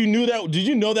 Did you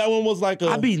know that one was like a?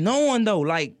 I be knowing though.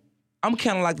 Like I'm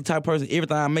kind of like the type of person. Every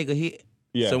time I make a hit.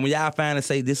 Yeah. So when y'all finally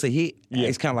say this a hit,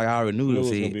 it's kind of like I already knew it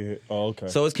was a hit. Oh, okay.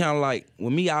 So it's kind of like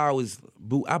with me, I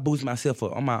boost myself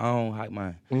up on my own hype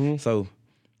mind. Mm-hmm. So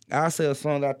I say a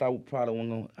song that I thought probably wasn't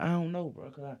going. I don't know, bro.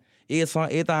 Cause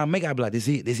every time I make, I be like, this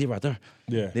it right there.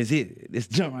 Yeah. This it. This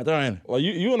jump right there. Ain't it? Well,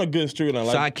 you on a good streak. So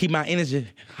I keep my energy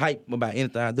hype about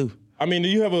anything I do. I mean, do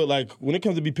you have when it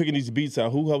comes to be picking these beats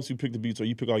out, who helps you pick the beats or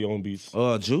you pick all your own beats?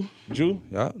 Jew. Drew?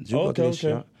 Yeah, Drew.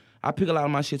 Okay. I pick a lot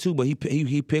of my shit too, but he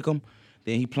pick them.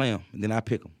 Then he play them. Then I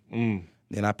pick them.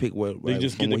 Then I pick what. You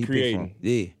just get to creating.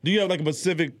 Yeah. Do you have like a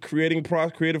specific creative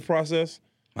process?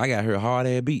 I got her hard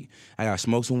ass beat. I got to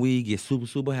smoke some weed, get super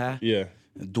super high. Yeah.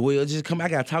 Dwell just come. I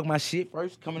got to talk my shit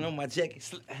first. Coming on my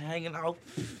jacket, hanging off.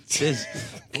 Just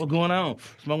what's going on?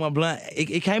 Smoke my blunt.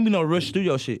 It can't be no rush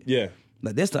studio shit. Yeah.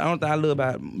 Like that's the only thing I love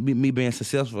about me being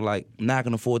successful. Like now I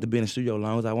can afford to be in the studio as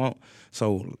long as I want.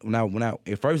 So when I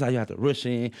at first you have to rush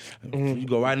in, you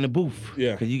go right in the booth.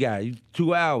 Yeah. Cause you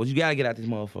 2 hours. You gotta get out this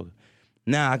motherfucker.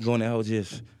 Now I can go in that hole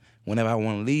just whenever I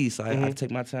want to leave. So I can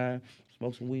take my time,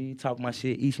 smoke some weed, talk my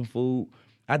shit, eat some food.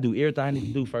 I do everything I need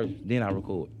to do first, then I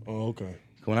record. Oh, okay.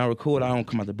 When I record, I don't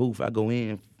come out the booth. I go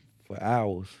in for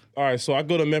hours. All right, so I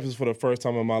go to Memphis for the first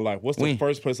time in my life. What's the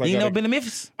first place I You ain't never been to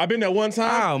Memphis? I've been there one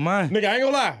time. Oh, man. Nigga, I ain't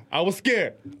gonna lie. I was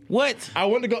scared. What? I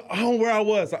went to go home where I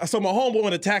was. So my homeboy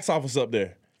went to tax office up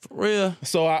there. For real?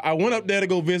 So I went up there to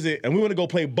go visit, and we went to go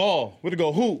play ball. We went to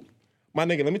go hoop. My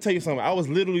nigga, let me tell you something. I was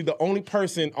literally the only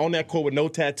person on that court with no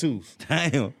tattoos.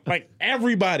 Damn. Like,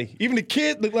 everybody. Even the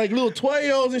kids, looked like little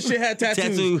 12-year-olds and shit had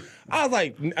tattoos. I was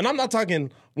like, and I'm not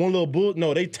talking one little bull.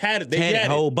 No, they tatted. They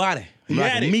tatted whole body.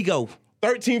 Like Migo.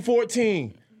 13,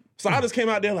 14. So I just came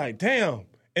out there like, damn. And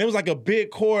it was like a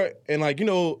big court, and like,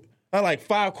 I had like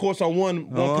 5 courts on one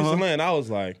piece of land. I was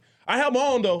like, I had my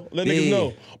own though, let niggas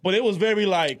know. But it was very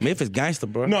like Memphis gangster,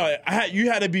 bro. No, I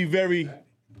had to be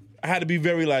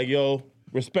very like, yo,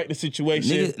 respect the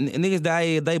situation. Niggas die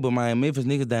every day, but my Memphis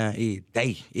niggas die every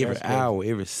day, every hour,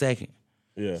 every second.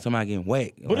 Yeah. Somebody getting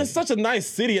whacked. But it's such a nice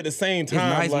city at the same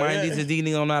time. It's nice, man. These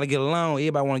niggas don't know how to get along.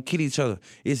 Everybody want to kill each other.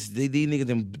 It's these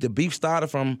niggas, the beef started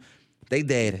from they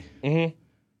daddy. Mm-hmm.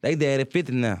 They daddy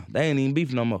 50 now. They ain't even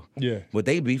beef no more. Yeah. But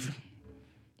they beef.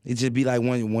 It just be like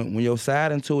when your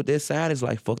side into it, their side is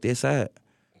like, fuck their side.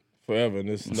 Forever.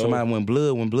 And somebody when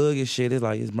blood gets shit, it's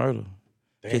like, it's murder.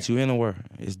 Damn. Get you anywhere.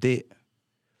 It's dead.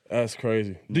 That's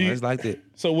crazy. It's like that.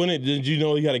 So did you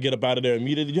know you had to get up out of there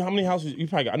immediately? How many houses you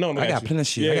probably got? I got plenty of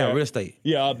shit. Yeah, I got real estate.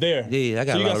 Yeah, out there. Yeah, I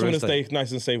got. So you got somewhere to stay estate.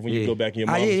 nice and safe when you go back in your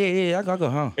mom. Yeah. I go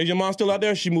home. Is your mom still out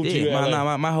there? She moved to you?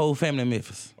 My whole family in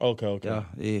Memphis. Okay.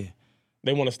 Yeah.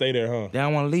 They want to stay there, huh? They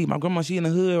don't want to leave. My grandma, she in the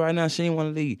hood right now. She ain't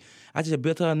want to leave. I just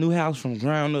built her a new house from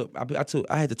ground up.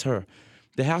 I had to tear.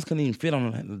 The house couldn't even fit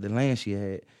on the land she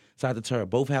had, so I had to tear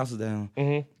both houses down.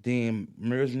 Mm-hmm. Then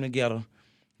merge them together.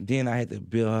 Then I had to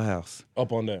build her house.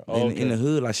 Up on that. In the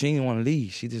hood, like she didn't want to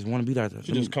leave. She just want to be there.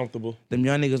 She just comfortable. Them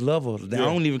young niggas love her. I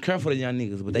don't even care for the young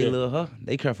niggas, but they love her.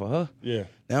 They care for her. Yeah.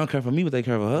 They don't care for me, but they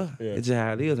care for her. Yeah. It's just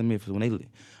how it is in Memphis. When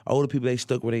older people, they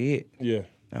stuck where they at. Yeah.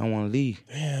 I don't want to leave.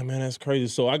 Damn, man, that's crazy.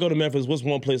 So I go to Memphis. What's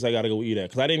one place I got to go eat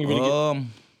at? Because I didn't really get...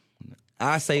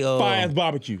 I say... Fire-ass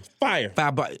barbecue. Fire.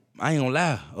 I ain't gonna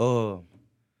lie.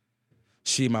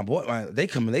 Shit, my boy, they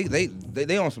coming.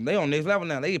 They on next level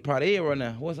now. They probably right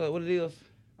now. What it is?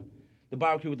 The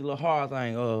barbecue with the little hard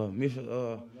thing.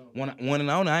 One and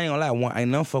only. I ain't gonna lie. I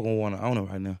ain't no fucking one and only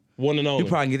right now. One and only. You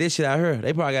probably can get this shit out here.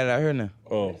 They probably got it out here now.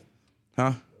 Oh.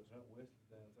 Huh?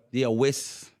 Yeah,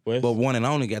 West. But one and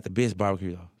only got the best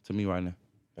barbecue though, to me right now.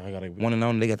 One and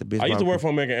only, they got the best barbecue. I used to work for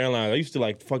American Airlines. I used to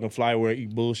like fucking fly where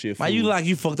eat bullshit food. Man,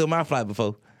 you fucked up my flight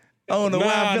before. I don't know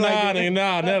why I feel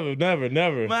like never.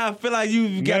 Man, I feel like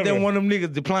you got that one of them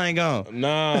niggas, the plane gone.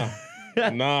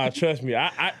 Nah, trust me.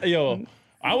 I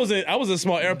was at a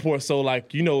small airport, so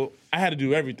like, you know, I had to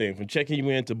do everything from checking you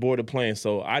in to board the plane.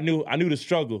 So I knew the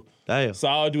struggle. Damn. So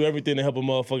I would do everything to help a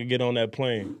motherfucker get on that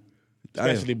plane.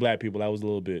 Especially black people. I was a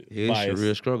little bit biased. It's a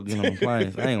real struggle getting on the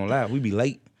planes. I ain't gonna lie, we be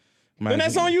late. Then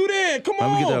that's on you then. Come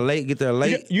on. We get there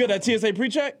late. You got that TSA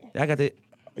pre-check? I got that.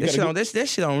 That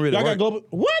shit don't really Y'all work. got global.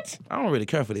 What? I don't really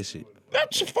care for this shit.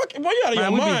 That's fucking. Boy, you out of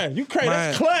your mind. You crazy.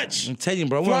 That's clutch. I'm telling you,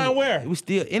 bro. Flying where? We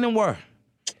still anywhere.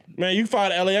 Man, you fly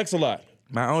to LAX a lot.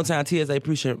 My own time TSA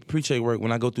pre-check work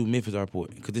when I go through Memphis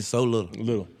Airport because it's so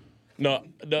little. No,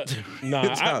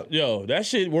 that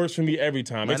shit works for me every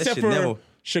time. Man, except for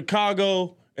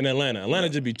Chicago and Atlanta. Atlanta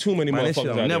just be too many motherfuckers that shit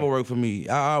out there. never work for me.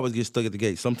 I always get stuck at the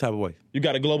gate some type of way. You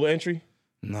got a global entry?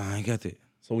 Nah, I ain't got that.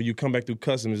 So when you come back through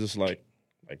customs, it's just like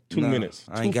 2 minutes.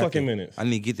 I ain't 2 got fucking that. minutes. I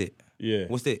need to get that. Yeah.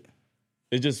 What's that?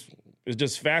 It's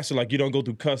just faster. Like you don't go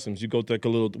through customs. You go through like a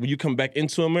little. When you come back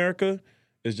into America,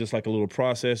 it's just like a little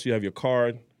process. You have your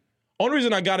card. Only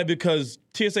reason I got it because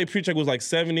TSA pre-check was like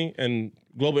 70 and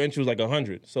global entry was like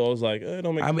 100. So I was like, it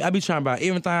don't make. I be trying to buy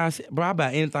everything I see, bro. I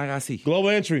buy anything I see. Global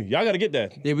entry, y'all got to get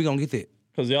that. Yeah, we gonna get that.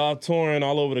 Cause y'all touring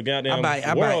all over the goddamn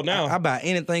world now. I buy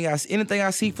anything I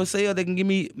see for sale that can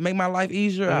make my life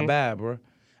easier. I buy it, bro.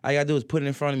 All you gotta do is put it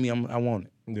in front of me. I want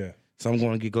it. Yeah. So I'm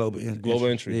going to get global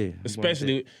entry. Yeah.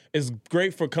 Especially, it's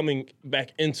great for coming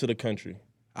back into the country.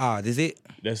 That's it.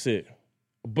 That's it.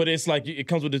 But it's like it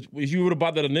comes with if you would have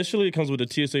bought that initially, it comes with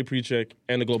the TSA pre-check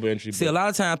and the global entry. See, a lot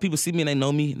of times people see me and they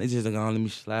know me. They just like, let me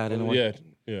slide in the way.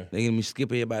 Yeah. They let me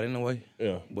skip everybody in the way.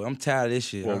 Yeah. But I'm tired of this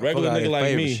shit. Well, regular nigga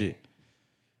like me. Shit.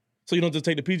 So you don't just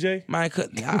take the PJ? Man,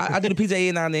 I do the PJ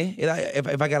every now and then.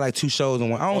 If I got like 2 shows in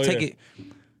one, I don't take it.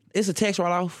 It's a tax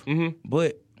write-off,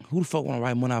 but who the fuck want to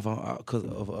write money off on a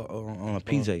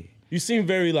PJ? You seem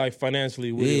very like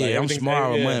financially weird. Yeah, like, I'm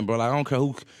smart with money, bro. Like I don't care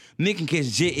who. Nick can catch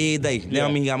jet every day. That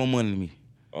don't mean he got more money than me.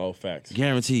 Oh, facts.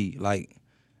 Guaranteed. Like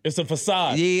it's a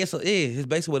facade. Yeah, it's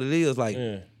basically what it is. Like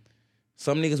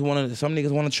some niggas want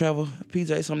to travel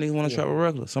PJ. Some niggas want to travel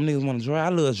regular. Some niggas want to drive. I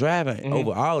love driving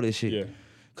over all this shit. Yeah.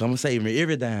 Come and save me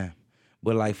every dime.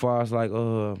 But like far as like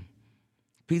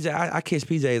PJ, I catch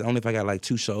PJs only if I got like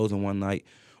 2 shows in one night,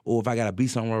 or if I gotta be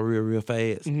somewhere real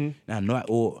fast. And I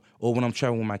know, or when I'm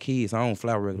traveling with my kids, I don't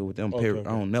fly regular with them. Okay. I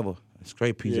don't never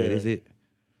straight PJ. That's it.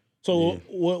 So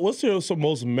what's your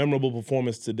most memorable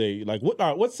performance today? Like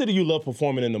what city you love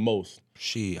performing in the most?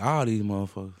 Shit, all these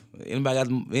motherfuckers.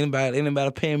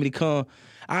 Anybody paying me to come?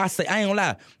 I say I ain't gonna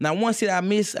lie. Now one city I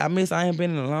miss. I ain't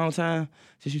been in a long time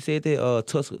since you said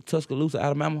that. Tuscaloosa,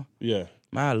 Alabama. Yeah.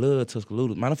 Man, I love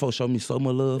Tuscaloosa. Man, them folks show me so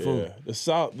much love for it. The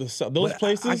South, those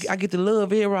places. I get the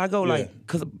love everywhere I go, like,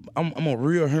 cause I'm a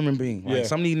real human being. Like,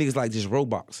 some of these niggas like just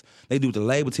robots. They do what the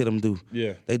label tell them to do.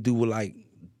 Yeah. They do what like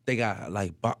they got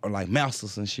like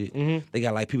masters and shit. They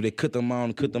got like people that cut them on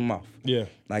and cut them off. Yeah.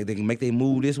 Like they can make them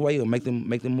move this way or make them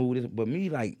move this. But me,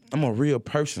 like, I'm a real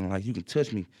person. Like you can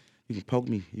touch me, you can poke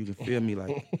me, you can feel me.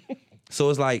 Like, so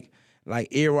it's like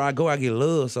everywhere I go, I get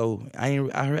love. So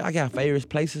I got favorite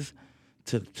places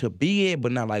to be at,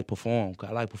 but not like perform. Cause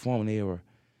I like performing everywhere.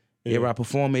 Everywhere I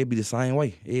perform, it be the same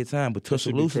way every time. But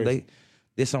Tuscaloosa,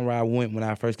 this somewhere I went when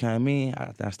I first came in.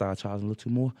 I started charging a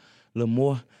little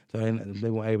more, so they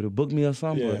weren't able to book me or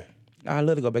something. Yeah. But I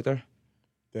love to go back there.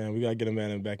 Damn, we gotta get a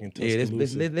man back in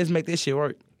Tuscaloosa. Yeah, let's make this shit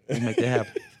work. Let's make that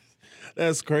happen.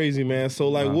 That's crazy, man. So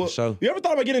like, what? You ever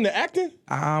thought about getting into acting?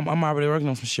 I'm already working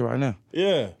on some shit right now.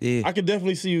 Yeah. I could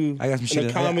definitely see you. I got some shit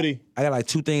in comedy. I got like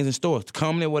 2 things in store: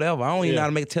 comedy, whatever. I don't even know how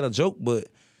to tell a joke, but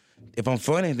if I'm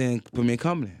funny, then put me in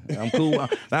comedy. I'm cool. I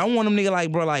don't want them nigga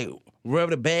like, bro, like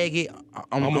wherever the bag it,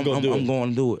 I'm going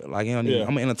to do it. Like, you know,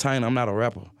 I'm an entertainer. I'm not a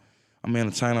rapper. I'm an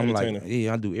entertainer. I'm like,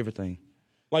 I do everything.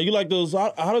 Like you like those?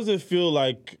 How does it feel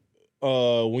like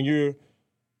when you're?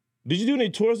 Did you do any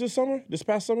tours this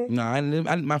past summer? No,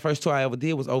 my first tour I ever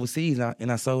did was overseas,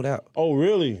 and I sold out. Oh,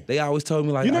 really? They always told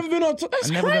me like, you never been on tour?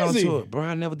 That's crazy. I never been on tour, bro.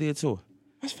 I never did tour.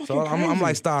 That's fucking crazy. I'm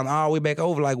like starting all the way back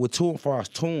over, like with tour for us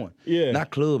touring. Yeah.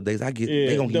 Not club days.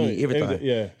 They gonna give me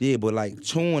everything. Yeah, but like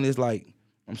touring is like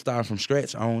I'm starting from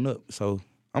scratch on up. So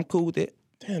I'm cool with it.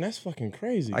 Damn, that's fucking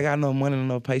crazy. I got no money and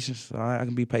no patience, so I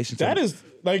can be patient. That is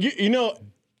like you know.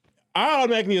 I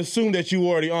automatically assume that you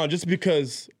already on just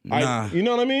because you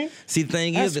know what I mean? See, the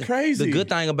thing That's is, crazy. The good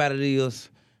thing about it is,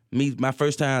 my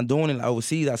first time doing it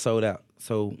overseas, I sold out.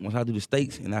 So once I do the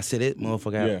States and I set that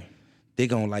motherfucker out, they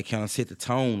gonna like kind of set the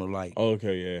tone of like,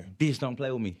 okay, yeah, bitch, don't play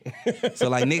with me. So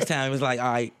like next time it's like,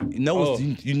 all right, you know what I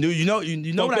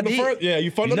did.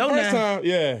 You fucked up the first time,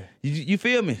 yeah. You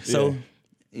feel me? So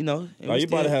you know, you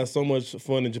about to have so much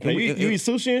fun in Japan. You eat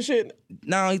sushi and shit?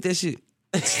 No, I don't eat that shit.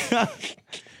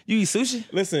 You eat sushi?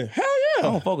 Listen, hell yeah.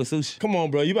 I don't fuck with sushi. Come on,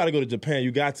 bro. You about to go to Japan.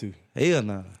 You got to. Hell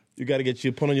no. You got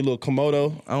to put on your little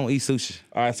Komodo. I don't eat sushi.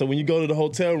 All right, so when you go to the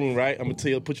hotel room, right, I'm going to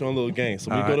tell you, put you on a little game.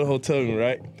 So when you go to the hotel room,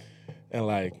 right, and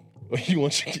like,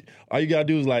 all you got to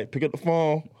do is like pick up the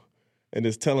phone and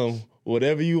just tell them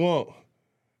whatever you want,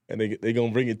 and they going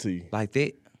to bring it to you. Like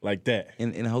that? Like that.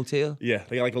 In a hotel? Yeah,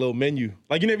 they got like a little menu.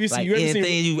 Like you ever like seen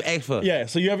anything you ask for. Yeah,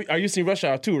 so you seen Rush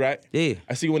Hour 2, right? Yeah.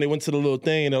 I see when they went to the little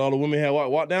thing and all the women had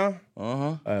walked down.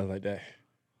 Uh-huh. I was like that.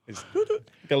 It's got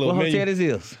a little what menu. hotel this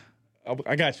is?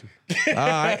 I got you. All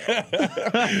right.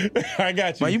 I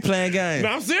got you. Man, you playing games? No,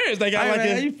 I'm serious. They got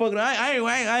like you fucking.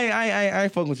 I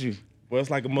ain't fucking with you. Well, it's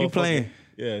like a motherfucker. You playing?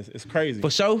 Yeah, it's crazy. For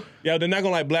sure? Yeah, they're not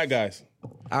gonna like black guys.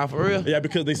 For real? Yeah,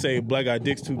 because they say black guy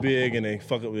dick's too big and they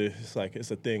fuck up with it's like it's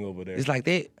a thing over there. It's like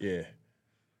that? Yeah.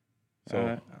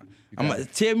 So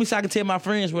tell me so I can tell my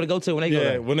friends where to go to when they go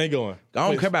there. Yeah, when they going. I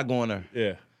don't care about going there.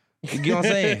 Yeah. You get what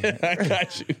I'm saying? I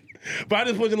got you. But I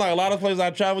just put in like a lot of places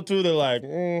I travel to,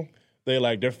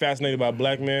 they're fascinated by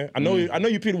black men. I know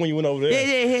you people when you went over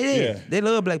there. Yeah. They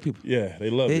love black people. Yeah, they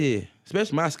love it. Yeah.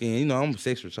 Especially my skin. You know, I'm a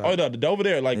sexual child. Oh, no, over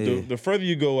there, like the further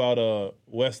you go out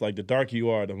west, like the darker you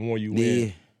are, the more you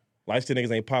win. Light skin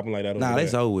niggas ain't popping like that over there. Nah,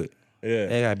 that's over with. Yeah.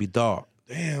 They gotta be dark.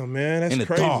 Damn, man, that's in the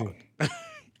crazy. Dark.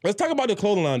 Let's talk about the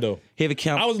clothing line though. Heavy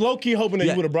count. I was low key hoping that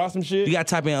you would have brought some shit. You gotta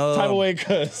type in type away,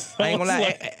 cuz. I ain't gonna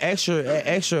lie,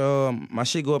 extra. My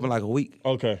shit go up in like a week.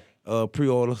 Okay.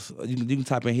 Pre-orders. You can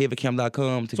type in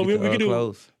heavycam.com to get the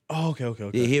clothes. Oh,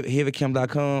 okay. Yeah,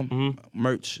 heavycam.com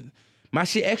merch. My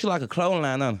shit actually like a clothing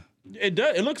line, huh? It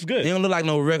does. It looks good. It don't look like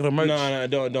no regular merch.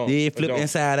 No, don't. Yeah, flip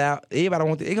inside out. Everybody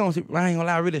want it. I ain't gonna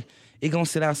lie, really. It gonna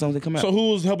sit out something come out. So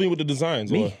who was helping you with the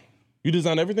designs? Me. Or? You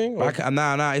design everything?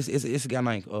 Nah. It's a guy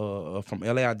named from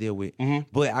LA I deal with. Mm-hmm.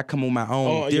 But I come with my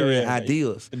own theory and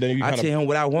ideas. And then I tell him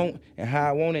what I want and how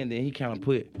I want it, and then he kind of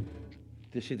put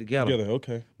this shit together.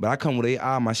 Okay. But I come with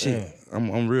all my shit. Yeah.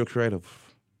 I'm real creative.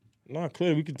 Nah,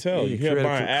 clearly we can tell. You here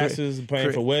buying asses,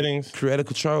 paying for weddings. Creative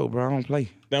control, bro. I don't play.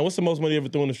 Now, what's the most money you ever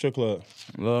threw in the strip club?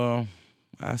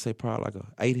 I say probably like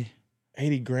 80.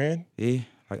 80 grand? Yeah,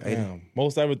 like 80. Damn.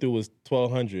 Most I ever threw was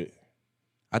 1,200.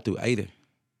 I threw 80.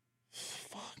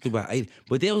 Fuck. I threw about 80.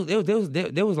 But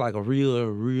there was like a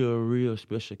real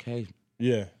special occasion.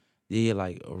 Yeah. Yeah,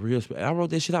 like a real special. I wrote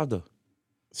that shit out though.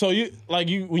 So when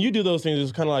you do those things,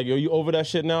 it's kind of like, yo, you over that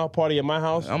shit now? Party at my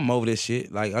house? I'm over this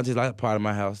shit. Like I just like part of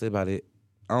my house. That's about it.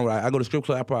 I go to strip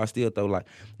club. I probably still throw like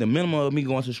the minimum of me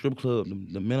going to the strip club.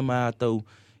 The minimum I throw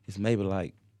is maybe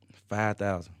like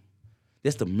 5,000.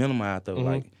 That's the minimum I throw. Mm-hmm.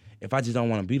 Like if I just don't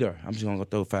want to be there, I'm just gonna go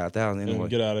throw 5,000 anyway.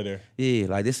 Get out of there. Yeah,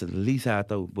 like this is the least I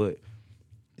throw. But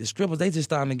the strippers, they just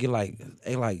starting to get like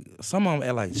some of them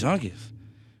are like junkies.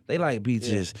 They like be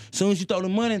just soon as you throw the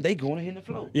money, they going to hit the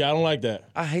floor. Yeah, I don't like that.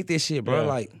 I hate that shit, bro. Yeah.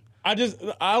 Like I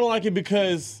don't like it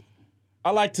because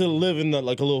I like to live in a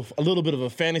little bit of a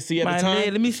fantasy at the time.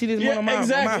 Man, let me see this one on my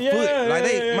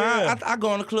foot. I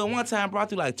go in the club one time, bro. I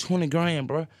threw like 20 grand,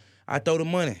 bro. I throw the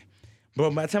money,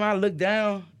 bro. By the time I look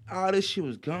down, all this shit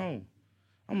was gone.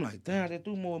 I'm like, damn, they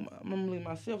threw more. I'm looking at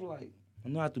myself like, I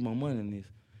know I threw more money than this.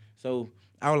 So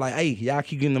I was like, hey, y'all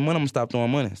keep getting the money, I'm gonna stop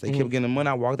throwing money. So they kept getting the money.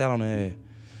 I walked out on their head.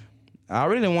 I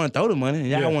really didn't want to throw the money.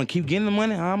 Y'all want to keep getting the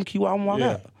money. I'm gonna keep walking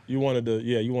out. You wanted to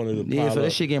pile so that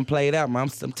up. shit getting played out, man.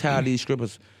 I'm tired of these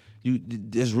strippers.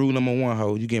 That's rule number one,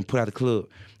 ho. You getting put out the club.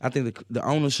 I think the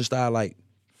owners should start like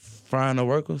frying the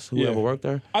workers, whoever worked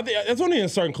there. I think it's only in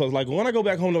certain clubs. Like when I go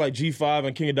back home to like G5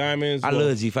 and King of Diamonds. I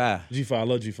love G5. I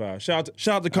love G5. Shout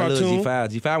out to Cartoon. I love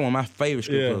G5. G5 one of my favorite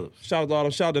strip clubs. Shout out to all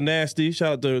them. Shout out to Nasty.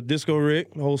 Shout out to Disco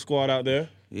Rick, the whole squad out there.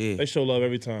 Yeah. They show love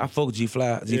every time. I fuck with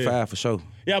G5 for sure.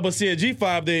 Yeah, but see at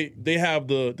G5 they have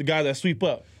the guys that sweep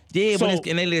up. Yeah, so,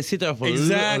 and they let sit there for a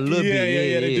little bit.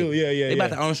 Yeah, they do. Yeah. They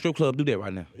about to own a strip club do that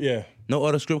right now. Yeah. No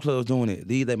other strip clubs doing it.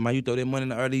 You throw that money in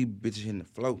the early bitches hitting the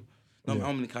flow. No, I'm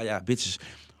gonna call y'all bitches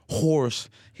whores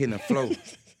hitting the flow.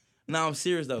 No, I'm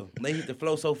serious though. They hit the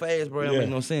flow so fast, bro. It don't make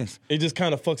no sense. It just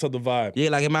kind of fucks up the vibe. Yeah,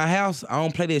 like in my house, I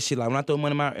don't play that shit. Like when I throw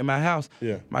money in my house,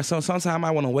 sometimes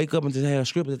I want to wake up and just have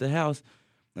strippers at the house.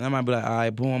 And I might be like, all right,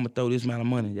 boom, I'm gonna throw this amount of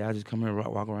money. Y'all just come here and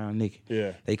walk around naked.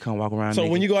 Yeah. They come walk around So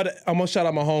naked. when you go out, I'm gonna shout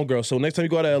out my homegirl. So next time you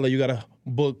go out to LA, you gotta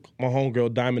book my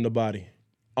homegirl, Diamond the Body.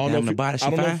 I don't know Diamond the Body, she I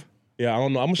don't know fine? if- yeah, I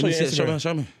don't know. I'm gonna show you Instagram.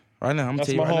 Show me. Right now, I'm gonna That's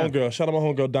tell you my right now. homegirl. Shout out my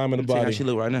homegirl, Diamond the See how Body. she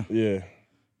look right now. Yeah. Let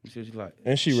me see what she like.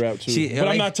 And she rap too. She but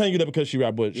LA? I'm not telling you that because she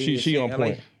rap, but she she on in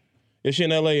point. LA? Yeah, she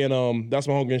in LA, and that's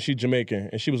my homegirl. She Jamaican,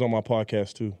 and she was on my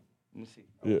podcast too. Let me see.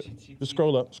 Yeah. Just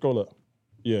scroll up.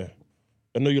 Yeah.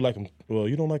 I know you like them. Well,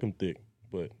 you don't like them thick,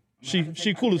 but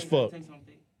she cool as fuck.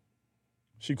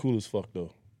 She cool as fuck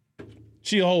though.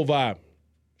 She a whole vibe.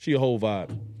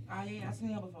 Ah, yeah, I seen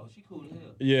her before. She cool as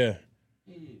hell. Yeah.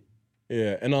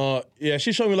 Yeah. And yeah,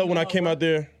 she showed me love when I came out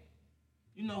there.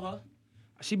 You know her.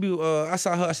 She be, I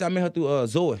met her through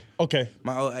Zoe, Okay.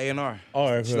 my old A&R.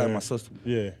 All right. She like my sister.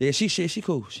 Yeah. Yeah, she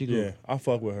cool. She cool. Yeah. I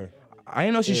fuck with her. I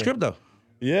ain't know she stripped though.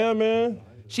 Yeah, man.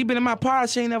 She been in my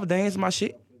party. She ain't never danced my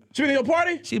shit. She been in your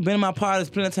party? She been in my parties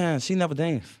plenty of times. She never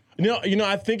danced. You know,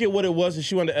 I think what it was is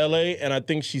she went to LA and I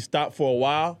think she stopped for a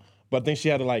while, but I think she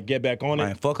had to like get back on it.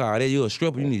 Man, fuck all that. You a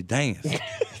stripper, you need to dance.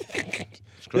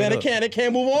 Yeah, they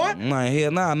can't move on? Man,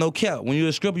 hell nah, no cap. When you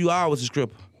a stripper, you always a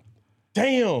stripper.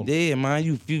 Damn. Yeah, man,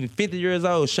 you 50 years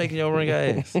old shaking your ring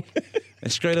ass.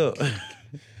 And straight up.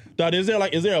 Dog, is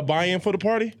there a buy-in for the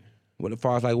party? What as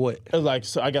far as like what? It's like,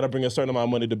 so I gotta bring a certain amount of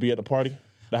money to be at the party?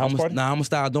 The house party? Nah, I'm gonna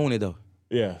start doing it though.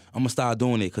 Yeah. I'm gonna start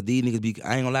doing it because these niggas be,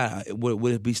 I ain't gonna lie,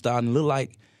 what it be starting to look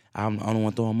like, I'm the only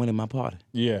one throwing money in my party.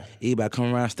 Yeah. Everybody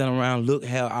come around, stand around, look,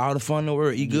 have all the fun in the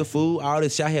world, eat good food, all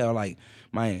this shit. I have like,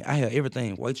 man, I have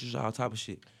everything, waitress, all type of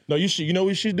shit. No, you know what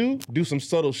you should do? Do some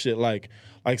subtle shit. Like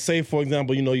say, for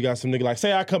example, you got some nigga, like,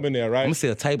 say I come in there, right? I'm gonna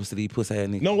sell tables to these pussy ass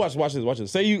niggas. No, watch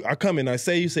this. Say I come in, I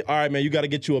say, you say, all right, man, you gotta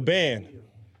get you a band.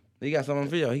 He got some on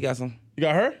video, he got some. You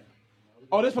got her?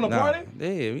 Oh, this from the party?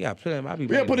 Yeah, we got plenty. I be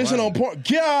We gotta put this shit on point.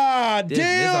 God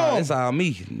damn! It's all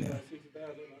me.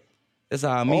 It's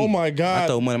all me. Oh my God. I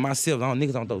throw money myself.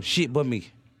 Niggas don't throw shit but me.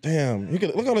 Damn, look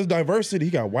at all this diversity.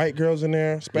 He got white girls in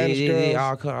there, Spanish girls, Yeah,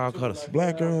 all colors.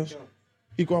 black girls.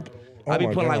 Equal. I be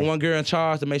putting like one girl in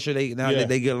charge to make sure they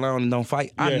get along and don't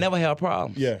fight. I never have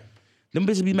problems. Yeah. Them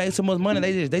bitches be making so much money,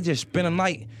 they just spend a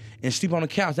night and sleep on the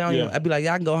couch. I be like,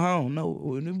 y'all can go home.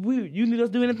 No, you need us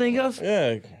to do anything else?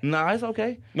 Yeah. Nah, it's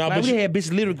okay. Nah, like, but we had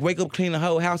bitches literally wake up, clean the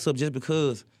whole house up just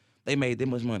because they made that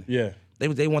much money. Yeah.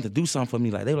 They want to do something for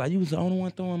me. Like they were like, you was the only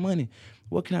one throwing money.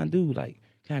 What can I do? Like,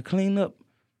 can I clean up?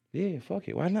 Yeah, fuck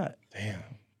it. Why not? Damn.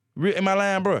 Am I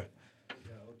lying, bro?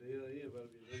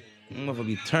 I'm gonna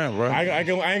be turned, bro. I ain't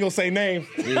gonna say names.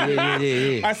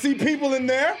 Yeah. I see people in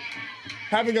there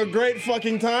having a great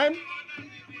fucking time.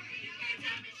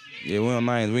 Yeah, we on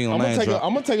names. We ain't I'm gonna names drop.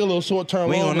 gonna take a little short term.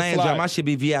 We ain't gonna names drop. My shit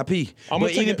be VIP.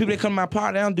 But even people that come to my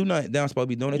party, they don't do nothing. They don't supposed to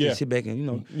be doing it. They just sit back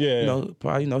and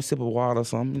probably sip of water or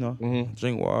something.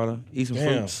 Drink water, eat some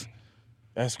fruits.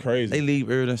 That's crazy. They leave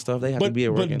early and stuff. They have to be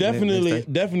at work. But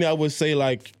definitely, I would say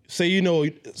like, say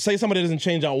somebody doesn't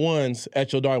change out ones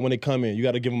at your dog when they come in. You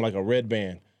got to give them like a red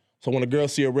band. So when a girl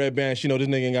see a red band, she know this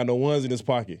nigga ain't got no ones in his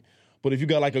pocket. But if you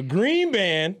got like a green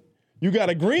band,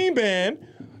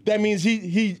 that means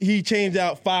he changed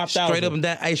out 5,000. Straight up and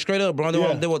down. Hey, straight up, bro. This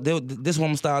is what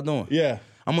I'm gonna start doing. Yeah.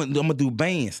 I'm gonna do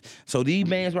bands. So these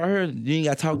bands right here, you ain't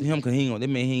gotta talk to him because he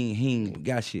ain't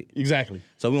got shit. Exactly.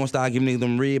 So we gonna start giving niggas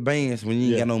them red bands when you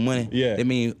ain't got no money. Yeah. That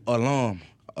mean alert.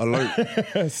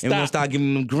 And we gonna start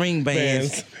giving them green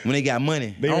bands when they got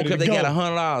money. I don't care if they got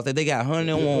 $100. If they got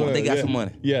 $101, they got some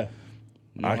money. Yeah.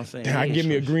 You know what I'm saying? I give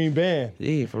me a green band.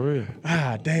 Yeah, for real.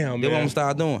 Ah, damn, man. That's what I'm gonna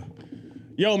start doing.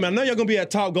 Yo, man, I know y'all gonna be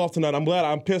at Top Golf tonight.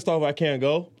 I'm pissed off I can't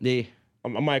go. Yeah. I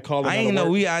might call them. I ain't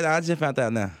know. I just found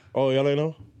out now. Oh, y'all ain't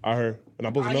know? I heard. And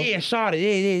I'm supposed to know? Yeah, Charlotte.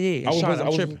 Yeah.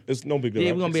 I'm tripping. It's no big deal.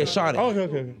 Yeah, we're gonna be at Charlotte. Oh,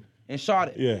 okay. In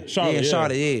Charlotte. Yeah, Charlotte. Yeah,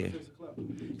 Charlotte, yeah.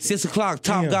 6 o'clock,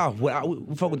 Top Golf.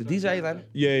 We fuck with the DJs, like that?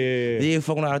 Yeah. Yeah, we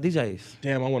fuck with all the DJs.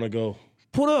 Damn, I wanna go.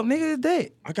 Pull up, nigga, it's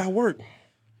that. I got work.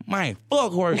 Man,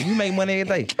 fuck work. You make money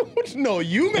every day. No,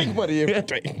 you make money every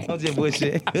day. I'm just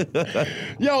bullshit.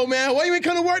 Yo, man, why you ain't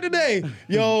come to work today?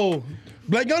 Yo,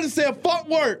 Black Gunner said fuck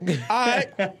work. All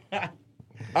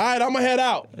right, I'm gonna head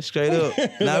out. Straight up.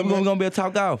 Now we're gonna be a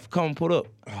Top Golf. Come pull up.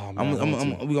 Oh,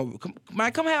 man, we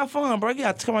gonna come have fun, bro. You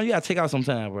gotta take out some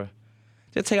time, bro.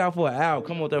 Just take out for an hour.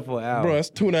 Come out there for an hour. Bro,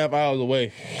 it's 2.5 hours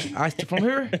away. From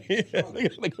here? Yeah, look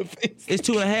at the face. It's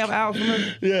 2.5 hours from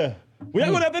here? Yeah. Where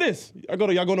y'all going after this? Y'all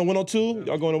going to 102?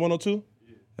 Y'all going to 102?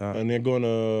 And then going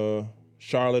to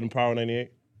Charlotte and Power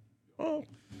 98? Oh.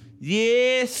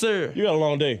 Yes, sir. You got a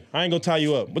long day. I ain't going to tie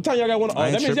you up. What time y'all got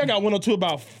 102? That means y'all got 102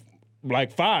 about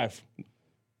like 5.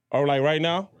 Or like right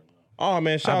now? Oh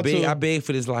man, shout out to. I beg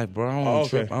for this life, bro. I don't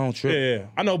trip. I don't trip. Yeah,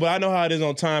 I know, but I know how it is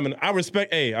on time, and I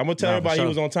respect. Hey, I'm gonna tell everybody he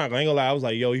was on time. I ain't gonna lie. I was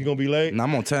like, yo, you gonna be late? Nah,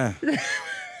 I'm on time.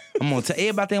 I'm on time.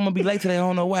 Everybody think I'm gonna be late today. I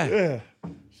don't know why. Yeah.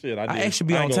 Shit, I actually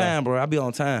be on time, bro. I be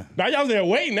on time. Now y'all was there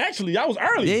waiting. Actually, y'all was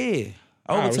early. Yeah.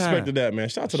 I respected that, man.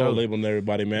 Shout out to the whole label and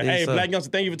everybody, man. Hey, Black Youngsta,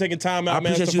 thank you for taking time out,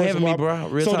 man. I appreciate you having me, bro.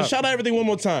 Real so talk. shout out everything one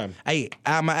more time. Hey,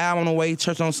 my album on the way,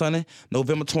 Church on Sunday,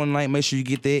 November 29th. Make sure you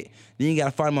get that. Then you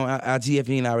gotta follow me on IG if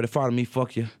you ain't already follow me.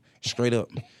 Fuck you, straight up.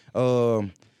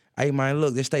 Hey man,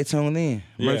 look, just stay tuned in.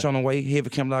 Merch on the way.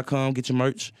 Heavycamp.com. Get your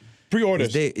merch.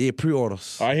 Pre-orders. Yeah,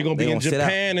 pre-orders. All right, he's going to be in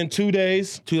Japan in 2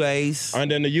 days. 2 days.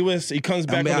 And then the U.S., he comes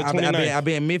back on the 29th. I'll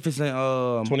be in Memphis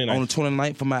on the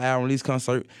 29th for my album release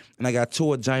concert. And I got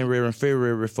tour January and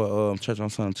February for Church on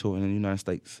Sunday tour in the United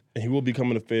States. And he will be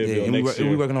coming to Fayetteville next year.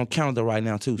 We're working on calendar right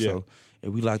now, too. So if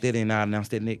we lock that in, I'll announce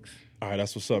that next. All right,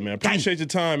 that's what's up, man. Appreciate your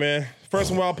time, man.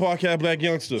 First and Wild Podcast, Black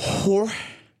Youngsta.